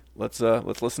Academy. Let's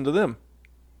listen to them.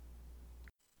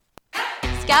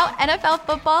 Scout NFL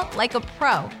football like a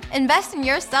pro. Invest in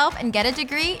yourself and get a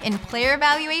degree in player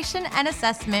evaluation and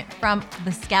assessment from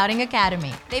the Scouting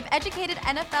Academy. They've educated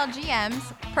NFL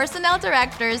GMs, personnel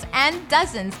directors, and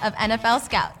dozens of NFL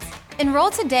scouts.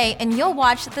 Enroll today and you'll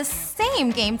watch the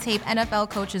same game tape NFL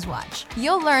coaches watch.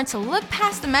 You'll learn to look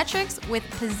past the metrics with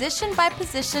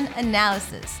position-by-position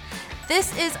analysis.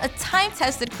 This is a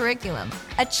time-tested curriculum,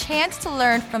 a chance to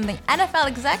learn from the NFL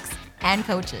execs and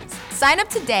coaches. Sign up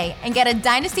today and get a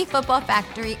Dynasty Football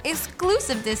Factory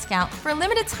exclusive discount for a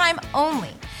limited time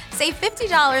only. Save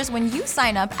 $50 when you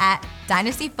sign up at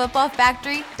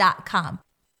dynastyfootballfactory.com.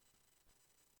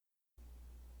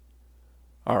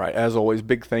 All right, as always,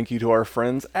 big thank you to our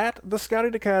friends at the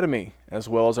Scouting Academy, as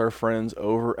well as our friends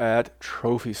over at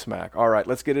Trophy Smack. All right,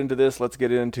 let's get into this. Let's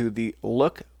get into the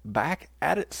Look Back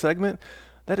at It segment.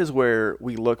 That is where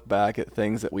we look back at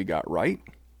things that we got right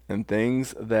and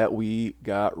things that we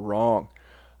got wrong.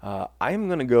 I'm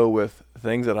going to go with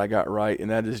things that I got right,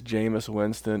 and that is Jameis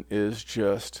Winston is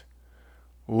just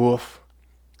woof.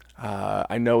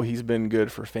 I know he's been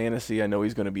good for fantasy. I know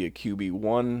he's going to be a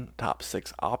QB1, top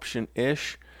 6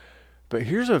 option-ish. But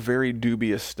here's a very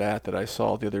dubious stat that I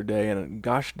saw the other day, and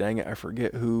gosh dang it, I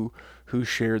forget who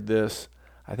shared this.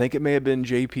 I think it may have been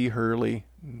J.P. Hurley,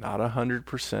 not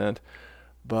 100%.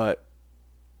 But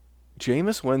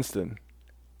Jameis Winston,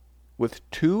 with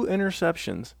 2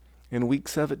 interceptions in Week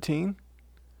 17,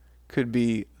 could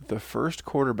be the first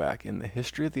quarterback in the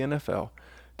history of the NFL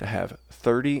to have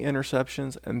 30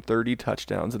 interceptions and 30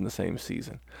 touchdowns in the same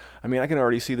season. I mean, I can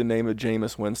already see the name of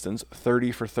Jameis Winston's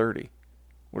 30 for 30.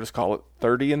 We'll just call it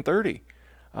 30 and 30.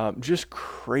 Just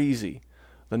crazy,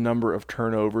 the number of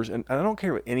turnovers. And I don't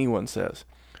care what anyone says.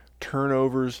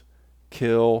 Turnovers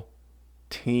kill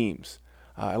teams.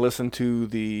 I listened to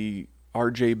the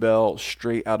RJ Bell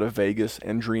Straight Out of Vegas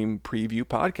and Dream Preview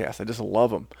podcast. I just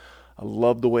love them. I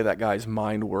love the way that guy's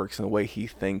mind works and the way he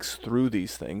thinks through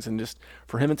these things. And just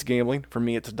for him, it's gambling. For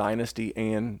me, it's dynasty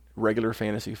and regular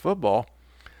fantasy football.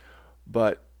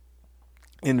 But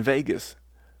in Vegas,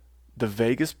 the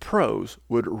Vegas pros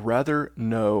would rather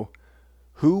know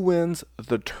who wins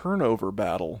the turnover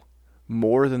battle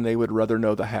more than they would rather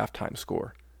know the halftime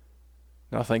score.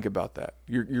 Now think about that.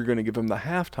 You're going to give them the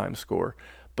halftime score,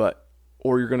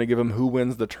 or you're going to give them who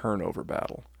wins the turnover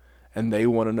battle. And they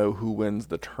want to know who wins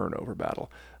the turnover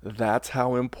battle. That's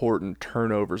how important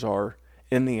turnovers are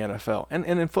in the NFL and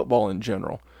in football in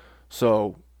general.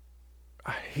 So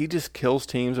he just kills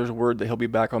teams. There's a word that he'll be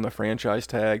back on the franchise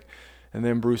tag. And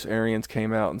then Bruce Arians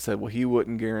came out and said, well, he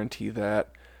wouldn't guarantee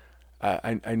that.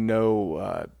 I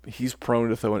know he's prone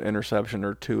to throw an interception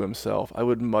or two himself. I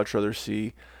would much rather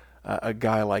see a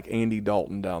guy like Andy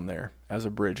Dalton down there as a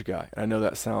bridge guy. And I know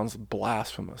that sounds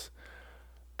blasphemous,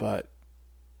 but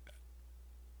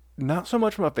not so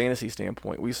much from a fantasy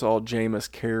standpoint. We saw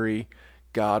Jameis, Carey,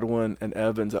 Godwin, and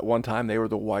Evans. At one time, they were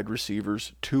the wide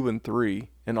receivers 2 and 3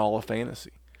 in all of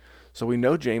fantasy. So we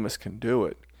know Jameis can do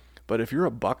it. But if you're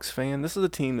a Bucs fan, this is a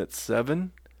team that's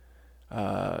 7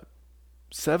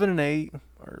 and 8,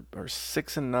 or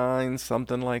 6 and 9,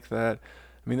 something like that.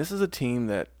 I mean, this is a team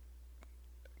that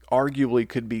arguably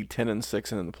could be 10 and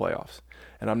 6 and in the playoffs.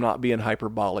 And I'm not being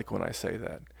hyperbolic when I say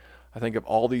that. I think of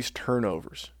all these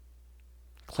turnovers.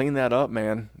 Clean that up,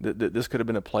 man. This could have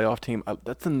been a playoff team.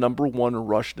 That's the number 1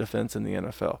 rush defense in the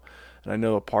NFL. And I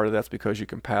know a part of that's because you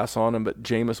can pass on him, but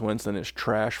Jameis Winston is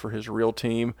trash for his real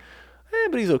team.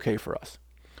 But he's okay for us.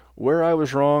 Where I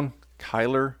was wrong,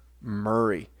 Kyler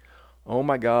Murray. Oh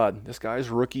my God, this guy's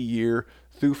rookie year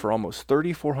threw for almost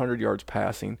 3,400 yards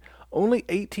passing, only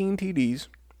 18 TDs,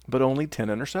 but only 10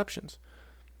 interceptions.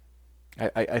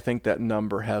 I think that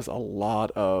number has a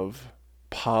lot of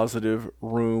positive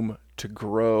room to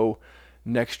grow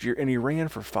next year. And he ran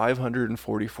for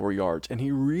 544 yards. And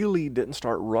he really didn't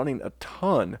start running a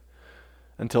ton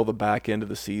until the back end of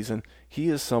the season. He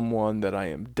is someone that I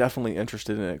am definitely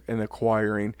interested in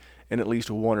acquiring in at least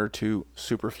 1 or 2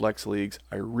 Superflex leagues.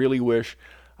 I really wish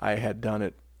I had done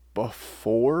it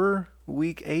before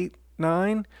week 8,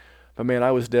 9. But man,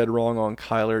 I was dead wrong on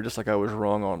Kyler, just like I was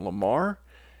wrong on Lamar.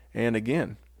 And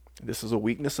again, this is a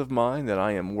weakness of mine that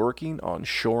I am working on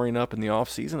shoring up in the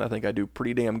offseason. I think I do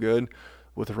pretty damn good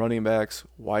with running backs,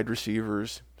 wide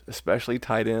receivers, especially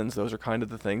tight ends. Those are kind of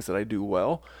the things that I do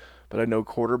well. But I know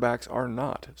quarterbacks are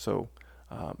not. So,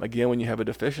 again, when you have a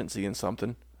deficiency in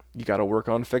something, you got to work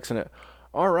on fixing it.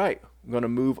 All right, I'm going to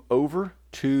move over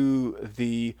to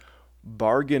the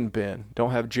bargain bin.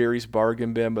 Don't have Jerry's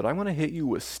bargain bin, but I'm going to hit you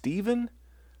with Steven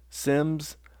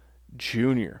Sims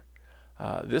Jr.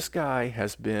 This guy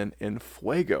has been in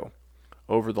fuego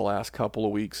over the last couple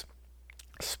of weeks,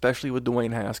 especially with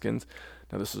Dwayne Haskins.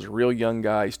 Now, this is a real young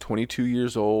guy. He's 22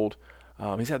 years old.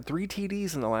 He's had 3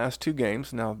 TDs in the last 2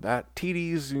 games. Now, that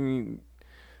TDs you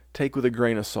take with a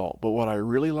grain of salt. But what I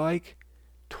really like,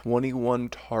 21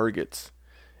 targets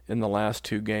in the last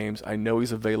 2 games. I know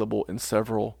he's available in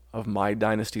several of my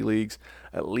Dynasty leagues,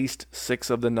 at least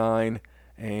 6 of the 9.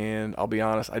 And I'll be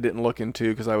honest, I didn't look into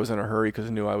because I was in a hurry because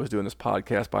I knew I was doing this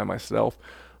podcast by myself.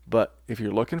 But if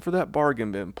you're looking for that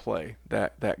bargain bin play,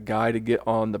 that guy to get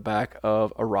on the back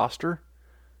of a roster,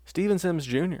 Steven Sims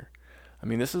Jr. I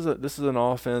mean, this is an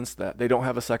offense that they don't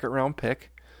have a second-round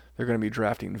pick. They're going to be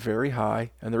drafting very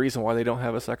high. And the reason why they don't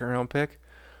have a second-round pick,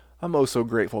 I'm oh so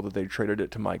grateful that they traded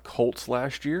it to my Colts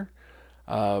last year.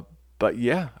 But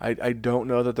yeah, I don't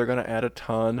know that they're going to add a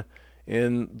ton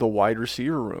in the wide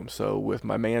receiver room. So with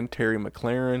my man Terry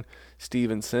McLaurin,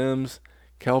 Steven Sims,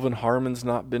 Kelvin Harmon's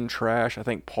not been trash. I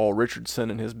think Paul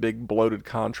Richardson and his big bloated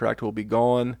contract will be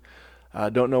gone.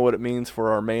 Don't know what it means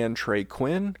for our man Trey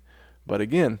Quinn. But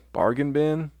again, bargain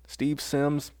bin, Steve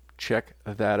Sims, check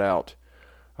that out.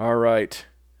 All right,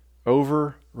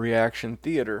 overreaction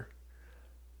theater,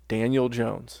 Daniel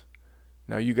Jones.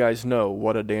 Now, you guys know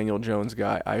what a Daniel Jones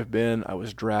guy I've been. I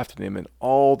was drafting him in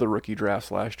all the rookie drafts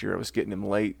last year. I was getting him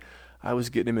late. I was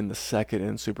getting him in the 2nd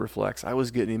in Superflex. I was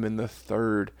getting him in the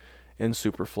 3rd in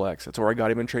Superflex. That's where I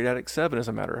got him in Trade Addict 7, as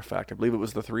a matter of fact. I believe it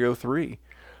was the 303.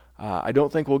 I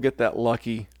don't think we'll get that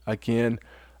lucky again.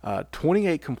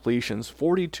 28 completions,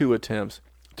 42 attempts,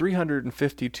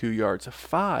 352 yards,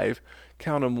 5,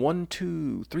 count them, 1,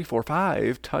 2, 3, 4,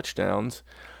 5 touchdowns.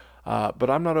 But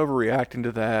I'm not overreacting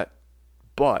to that.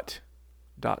 But, ...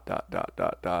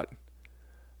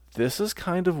 This is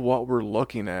kind of what we're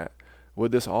looking at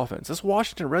with this offense. This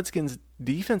Washington Redskins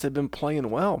defense had been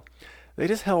playing well. They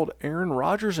just held Aaron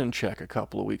Rodgers in check a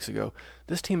couple of weeks ago.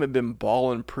 This team had been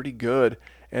balling pretty good,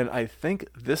 and I think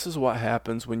this is what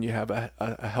happens when you have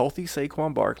a healthy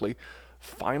Saquon Barkley.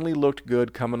 Finally looked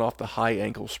good coming off the high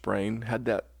ankle sprain, had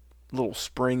that little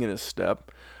spring in his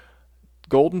step.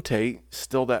 Golden Tate,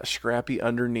 still that scrappy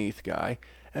underneath guy.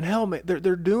 And hell, man,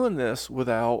 they're doing this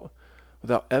without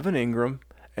Evan Ingram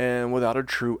and without a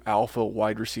true alpha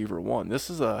wide receiver one. This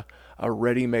is a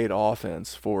ready-made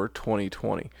offense for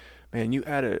 2020. Man, you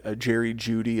add a Jerry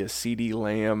Jeudy, a CeeDee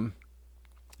Lamb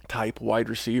type wide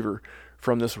receiver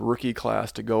from this rookie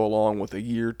class to go along with a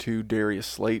year two Darius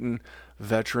Slayton,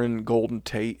 veteran Golden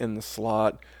Tate in the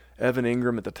slot, Evan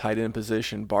Ingram at the tight end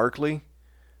position, Barkley.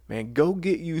 Man, go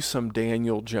get you some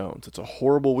Daniel Jones. It's a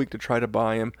horrible week to try to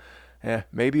buy him.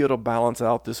 Maybe it'll balance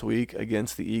out this week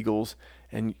against the Eagles,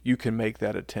 and you can make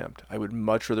that attempt. I would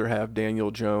much rather have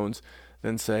Daniel Jones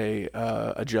than, say,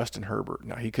 a Justin Herbert.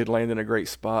 Now, he could land in a great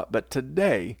spot, but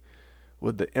today,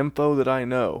 with the info that I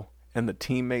know and the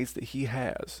teammates that he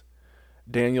has,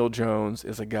 Daniel Jones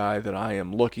is a guy that I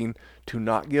am looking to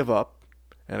not give up,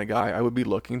 and a guy I would be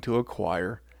looking to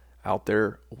acquire out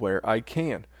there where I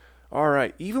can. All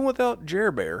right, even without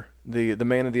Jer Bear, the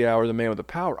man of the hour, the man with the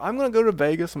power, I'm going to go to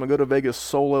Vegas. I'm going to go to Vegas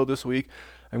solo this week.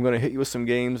 I'm going to hit you with some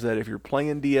games that if you're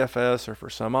playing DFS or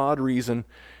for some odd reason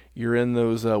you're in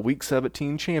those Week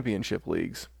 17 championship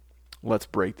leagues, let's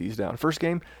break these down. First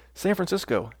game, San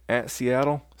Francisco at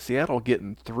Seattle. Seattle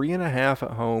getting 3.5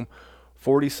 at home,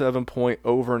 47-point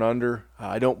over and under.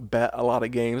 I don't bet a lot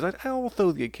of games. I'll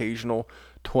throw the occasional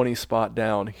 20 spot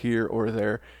down here or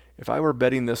there. If I were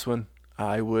betting this one,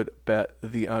 I would bet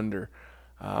the under.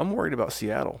 I'm worried about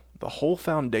Seattle. The whole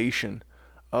foundation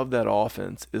of that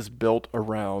offense is built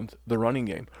around the running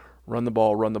game. Run the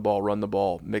ball, run the ball, run the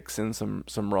ball. Mix in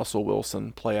some Russell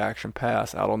Wilson play action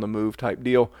pass out on the move type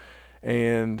deal.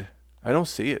 And I don't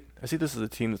see it. I see this as a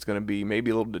team that's going to be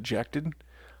maybe a little dejected.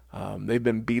 They've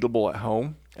been beatable at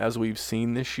home, as we've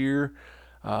seen this year.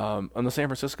 On the San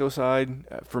Francisco side,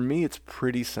 for me, it's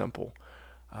pretty simple.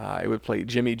 I would play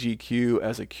Jimmy GQ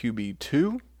as a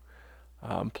QB2,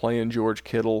 playing George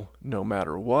Kittle no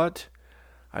matter what.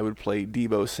 I would play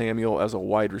Deebo Samuel as a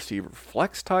wide receiver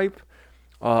flex type.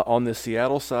 On the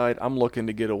Seattle side, I'm looking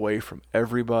to get away from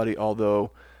everybody,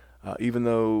 although even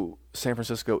though San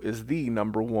Francisco is the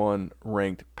number one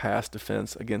ranked pass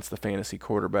defense against the fantasy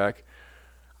quarterback,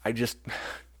 I just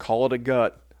call it a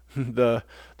gut. The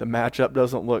matchup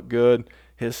doesn't look good.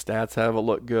 His stats haven't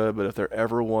looked good, but if there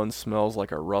ever one smells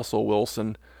like a Russell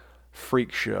Wilson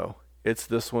freak show, it's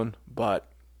this one.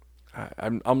 But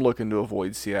I'm looking to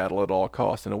avoid Seattle at all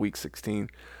costs in a Week 16,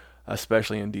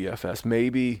 especially in DFS.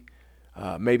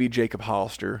 Maybe Jacob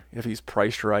Hollister if he's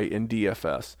priced right in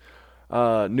DFS.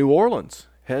 New Orleans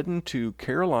heading to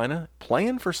Carolina,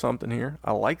 playing for something here.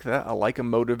 I like that. I like a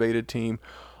motivated team,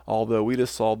 although we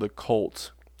just saw the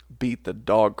Colts beat the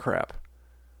dog crap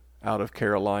out of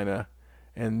Carolina.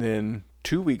 And then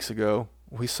 2 weeks ago,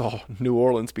 we saw New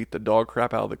Orleans beat the dog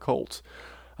crap out of the Colts.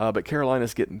 But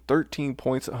Carolina's getting 13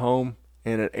 points at home,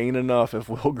 and it ain't enough if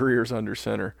Will Greer's under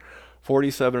center.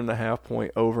 47.5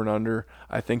 point over and under.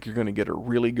 I think you're going to get a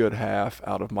really good half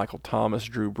out of Michael Thomas,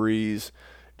 Drew Brees,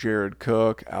 Jared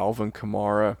Cook, Alvin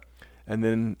Kamara. And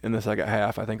then in the second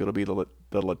half, I think it'll be the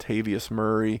Latavius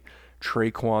Murray,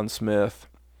 Traquan Smith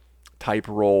type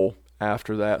role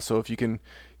after that. So if you can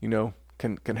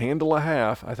handle a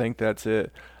half, I think that's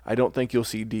it. I don't think you'll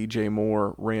see DJ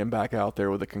Moore ran back out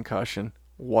there with a concussion.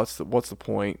 What's the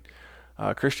point?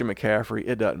 Christian McCaffrey,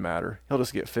 it doesn't matter. He'll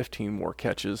just get 15 more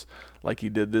catches like he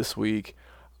did this week.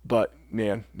 But,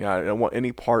 man, I don't want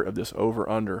any part of this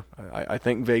over-under. I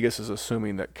think Vegas is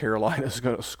assuming that Carolina is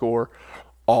going to score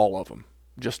all of them.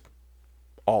 Just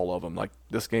all of them. Like,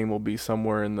 this game will be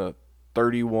somewhere in the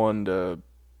 31 to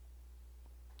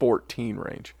 14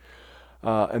 range.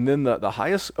 And then the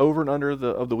highest over and under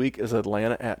of the week is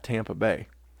Atlanta at Tampa Bay.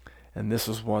 And this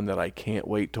is one that I can't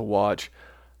wait to watch.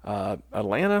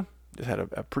 Atlanta just had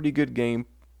a pretty good game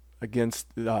against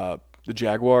the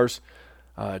Jaguars.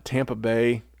 Tampa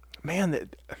Bay, man,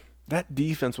 that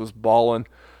defense was balling.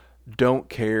 Don't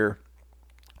care.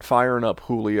 Firing up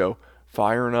Julio,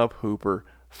 firing up Hooper,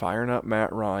 firing up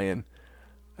Matt Ryan.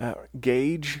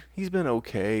 Gage, he's been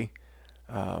okay.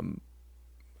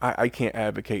 I can't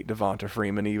advocate Devonta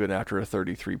Freeman even after a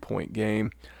 33-point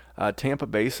game. Tampa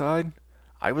Bay side,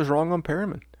 I was wrong on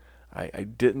Perriman. I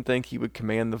didn't think he would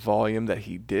command the volume that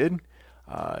he did.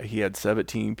 He had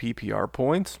 17 PPR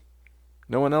points.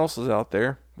 No one else is out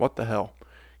there. What the hell?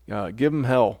 Give him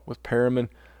hell with Perriman.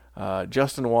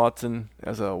 Justin Watson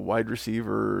as a wide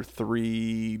receiver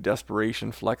 3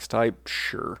 desperation flex type,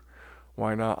 sure.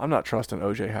 Why not? I'm not trusting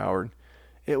O.J. Howard.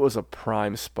 it was a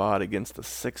prime spot against the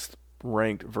 6th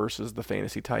ranked versus the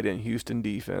fantasy tight end Houston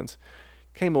defense.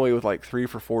 Came away with like 3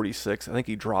 for 46. I think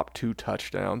he dropped 2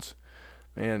 touchdowns.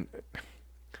 Man,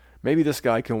 maybe this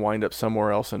guy can wind up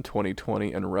somewhere else in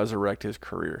 2020 and resurrect his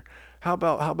career. How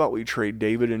about we trade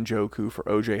David Njoku for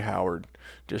O.J. Howard,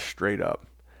 just straight up?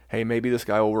 Hey, maybe this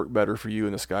guy will work better for you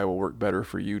and this guy will work better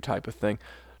for you type of thing.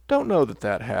 Don't know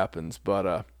that happens,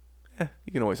 but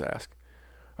you can always ask.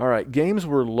 All right, games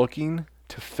we're looking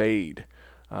to fade.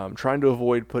 Trying to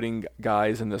avoid putting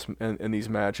guys in these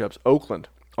matchups. Oakland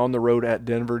on the road at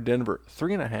Denver. Denver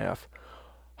 3.5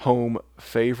 home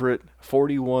favorite.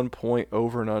 41-point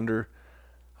over and under.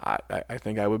 I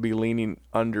think I would be leaning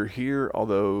under here,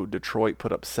 although Detroit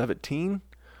put up 17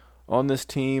 on this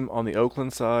team. On the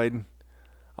Oakland side,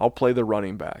 I'll play the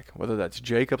running back, whether that's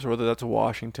Jacobs or whether that's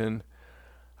Washington.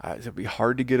 It'd be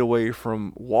hard to get away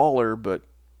from Waller, but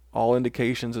all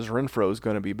indications is Renfro's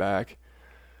going to be back.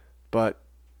 But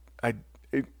I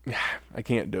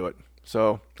can't do it.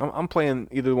 So I'm playing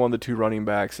either one of the 2 running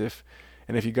backs. If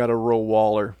you got to roll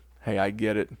Waller, hey, I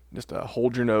get it. Just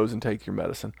hold your nose and take your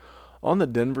medicine. On the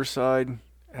Denver side,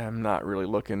 I'm not really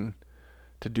looking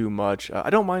to do much.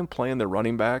 I don't mind playing the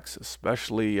running backs,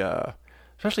 especially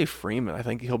Freeman. I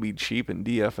think he'll be cheap in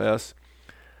DFS.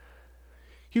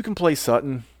 You can play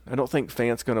Sutton. I don't think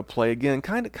Fant's going to play again.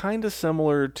 Kind of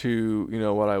similar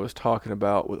to what I was talking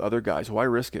about with other guys. Why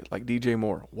risk it? Like DJ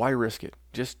Moore. Why risk it?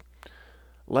 Just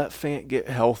let Fant get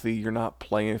healthy. You're not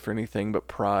playing for anything but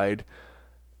pride,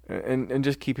 and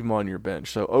just keep him on your bench.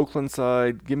 So Oakland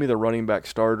side, give me the running back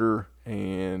starter,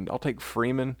 and I'll take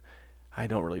Freeman. I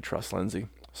don't really trust Lindsey.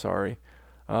 Sorry.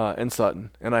 And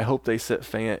Sutton. And I hope they sit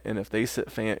Fant. And if they sit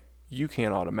Fant, you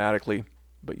can't automatically,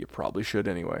 but you probably should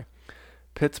anyway.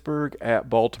 Pittsburgh at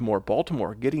Baltimore.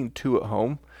 Baltimore getting 2 at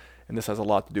home. And this has a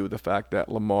lot to do with the fact that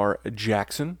Lamar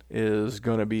Jackson is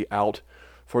going to be out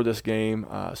for this game.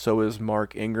 So is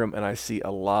Mark Ingram. And I see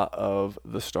a lot of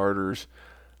the starters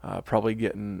probably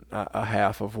getting a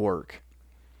half of work,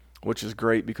 which is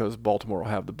great because Baltimore will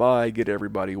have the bye, get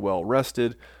everybody well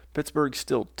rested. Pittsburgh's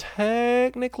still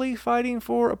technically fighting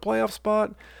for a playoff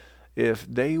spot. If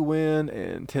they win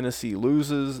and Tennessee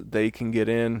loses, they can get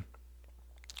in.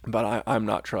 But I'm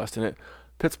not trusting it.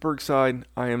 Pittsburgh side,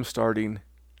 I am starting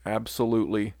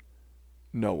absolutely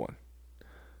no one.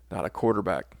 Not a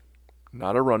quarterback,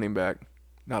 not a running back,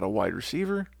 not a wide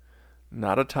receiver,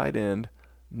 not a tight end,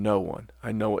 no one.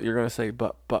 I know what you're going to say,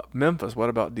 but Memphis, what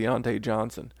about Deontay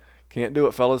Johnson? Can't do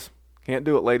it, fellas. Can't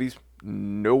do it, ladies.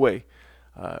 No way.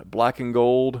 Black and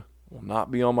gold will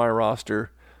not be on my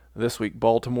roster this week.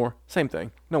 Baltimore, same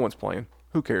thing. No one's playing.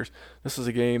 Who cares? This is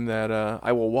a game that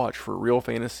I will watch for real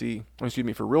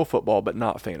football, but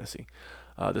not fantasy.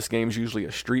 This game's usually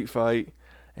a street fight,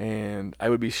 and I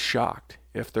would be shocked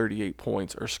if 38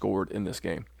 points are scored in this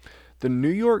game. The New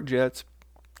York Jets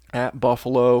at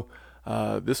Buffalo.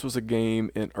 This was a game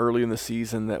early in the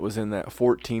season that was in that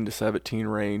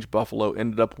 14-17 range. Buffalo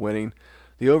ended up winning.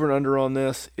 The over and under on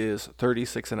this is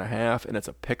 36.5, and it's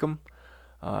a pick'em.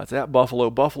 It's at Buffalo.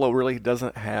 Buffalo really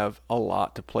doesn't have a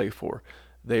lot to play for.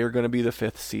 They are going to be the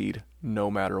 5th seed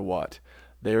no matter what.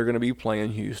 They are going to be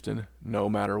playing Houston no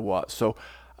matter what. So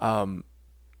I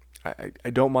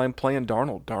don't mind playing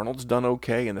Darnold. Darnold's done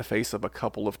okay in the face of a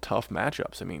couple of tough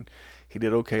matchups. I mean, he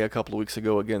did okay a couple of weeks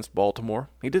ago against Baltimore.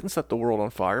 He didn't set the world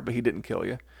on fire, but he didn't kill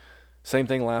you. Same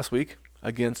thing last week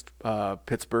against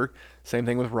Pittsburgh. Same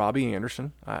thing with Robbie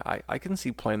Anderson. I can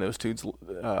see playing those dudes.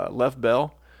 Left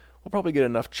Bell will probably get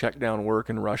enough check down work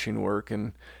and rushing work,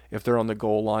 and if they're on the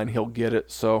goal line, he'll get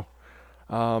it. So,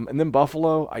 and then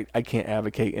Buffalo, I can't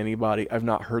advocate anybody. I've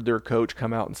not heard their coach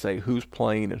come out and say who's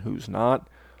playing and who's not,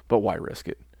 but why risk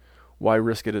it? Why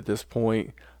risk it at this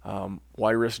point?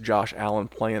 Why risk Josh Allen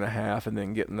playing a half and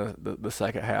then getting the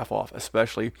second half off,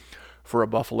 especially for a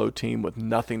Buffalo team with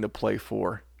nothing to play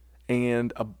for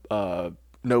and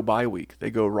no bye week?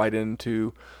 They go right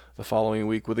into the following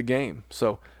week with a game.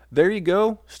 So there you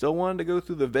go. Still wanted to go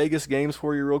through the Vegas games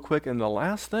for you real quick. And the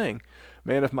last thing,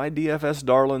 man, if my DFS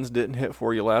darlings didn't hit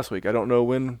for you last week, I don't know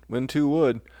when two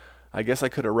would. I guess I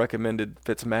could have recommended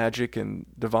Fitzmagic and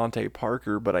Devontae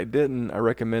Parker, but I didn't. I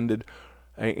recommended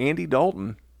Andy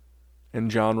Dalton and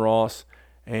John Ross,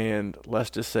 and let's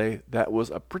just say that was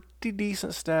a pretty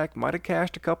decent stack. Might have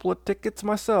cashed a couple of tickets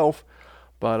myself,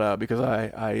 but because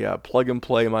I plug and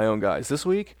play my own guys. This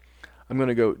week, I'm going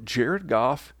to go Jared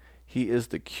Goff. He is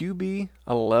the QB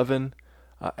 11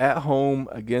 at home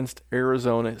against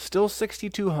Arizona. Still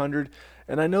 6,200.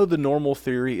 And I know the normal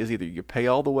theory is either you pay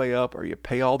all the way up or you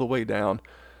pay all the way down.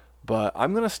 But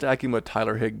I'm going to stack him with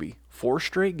Tyler Higbee. 4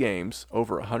 straight games,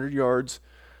 over 100 yards,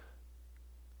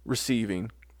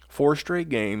 receiving, 4 straight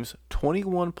games,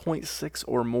 21.6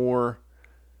 or more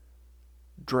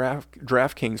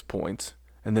DraftKings points,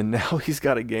 and then now he's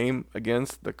got a game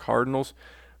against the Cardinals.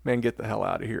 Man, get the hell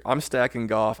out of here. I'm stacking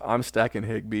Goff. I'm stacking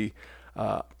Higbee.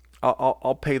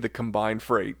 I'll pay the combined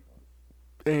freight,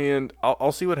 and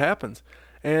I'll see what happens.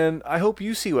 And I hope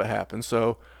you see what happens.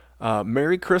 So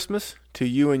Merry Christmas to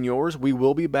you and yours. We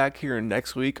will be back here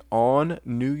next week on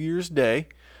New Year's Day.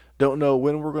 Don't know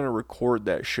when we're going to record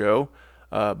that show,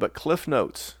 but Cliff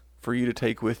Notes for you to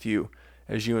take with you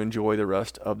as you enjoy the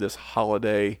rest of this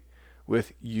holiday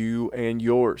with you and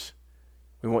yours.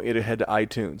 We want you to head to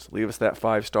iTunes. Leave us that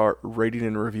 5-star rating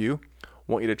and review.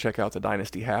 Want you to check out the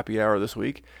Dynasty Happy Hour this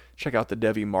week. Check out the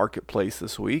Devi Marketplace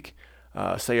this week.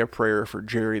 Say a prayer for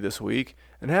Jerry this week.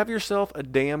 And have yourself a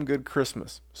damn good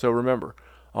Christmas. So remember,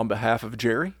 on behalf of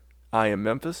Jerry, I am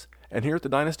Memphis. And here at the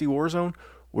Dynasty Warzone,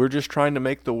 we're just trying to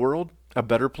make the world a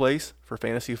better place for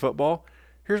fantasy football.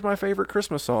 Here's my favorite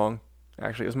Christmas song.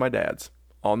 Actually, it was my dad's.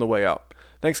 On the way out.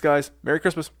 Thanks, guys. Merry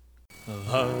Christmas.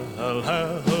 I'll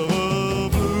have a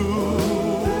blue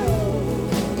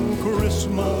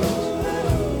Christmas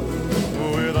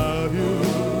without you.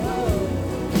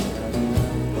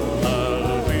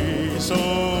 I'll be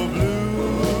so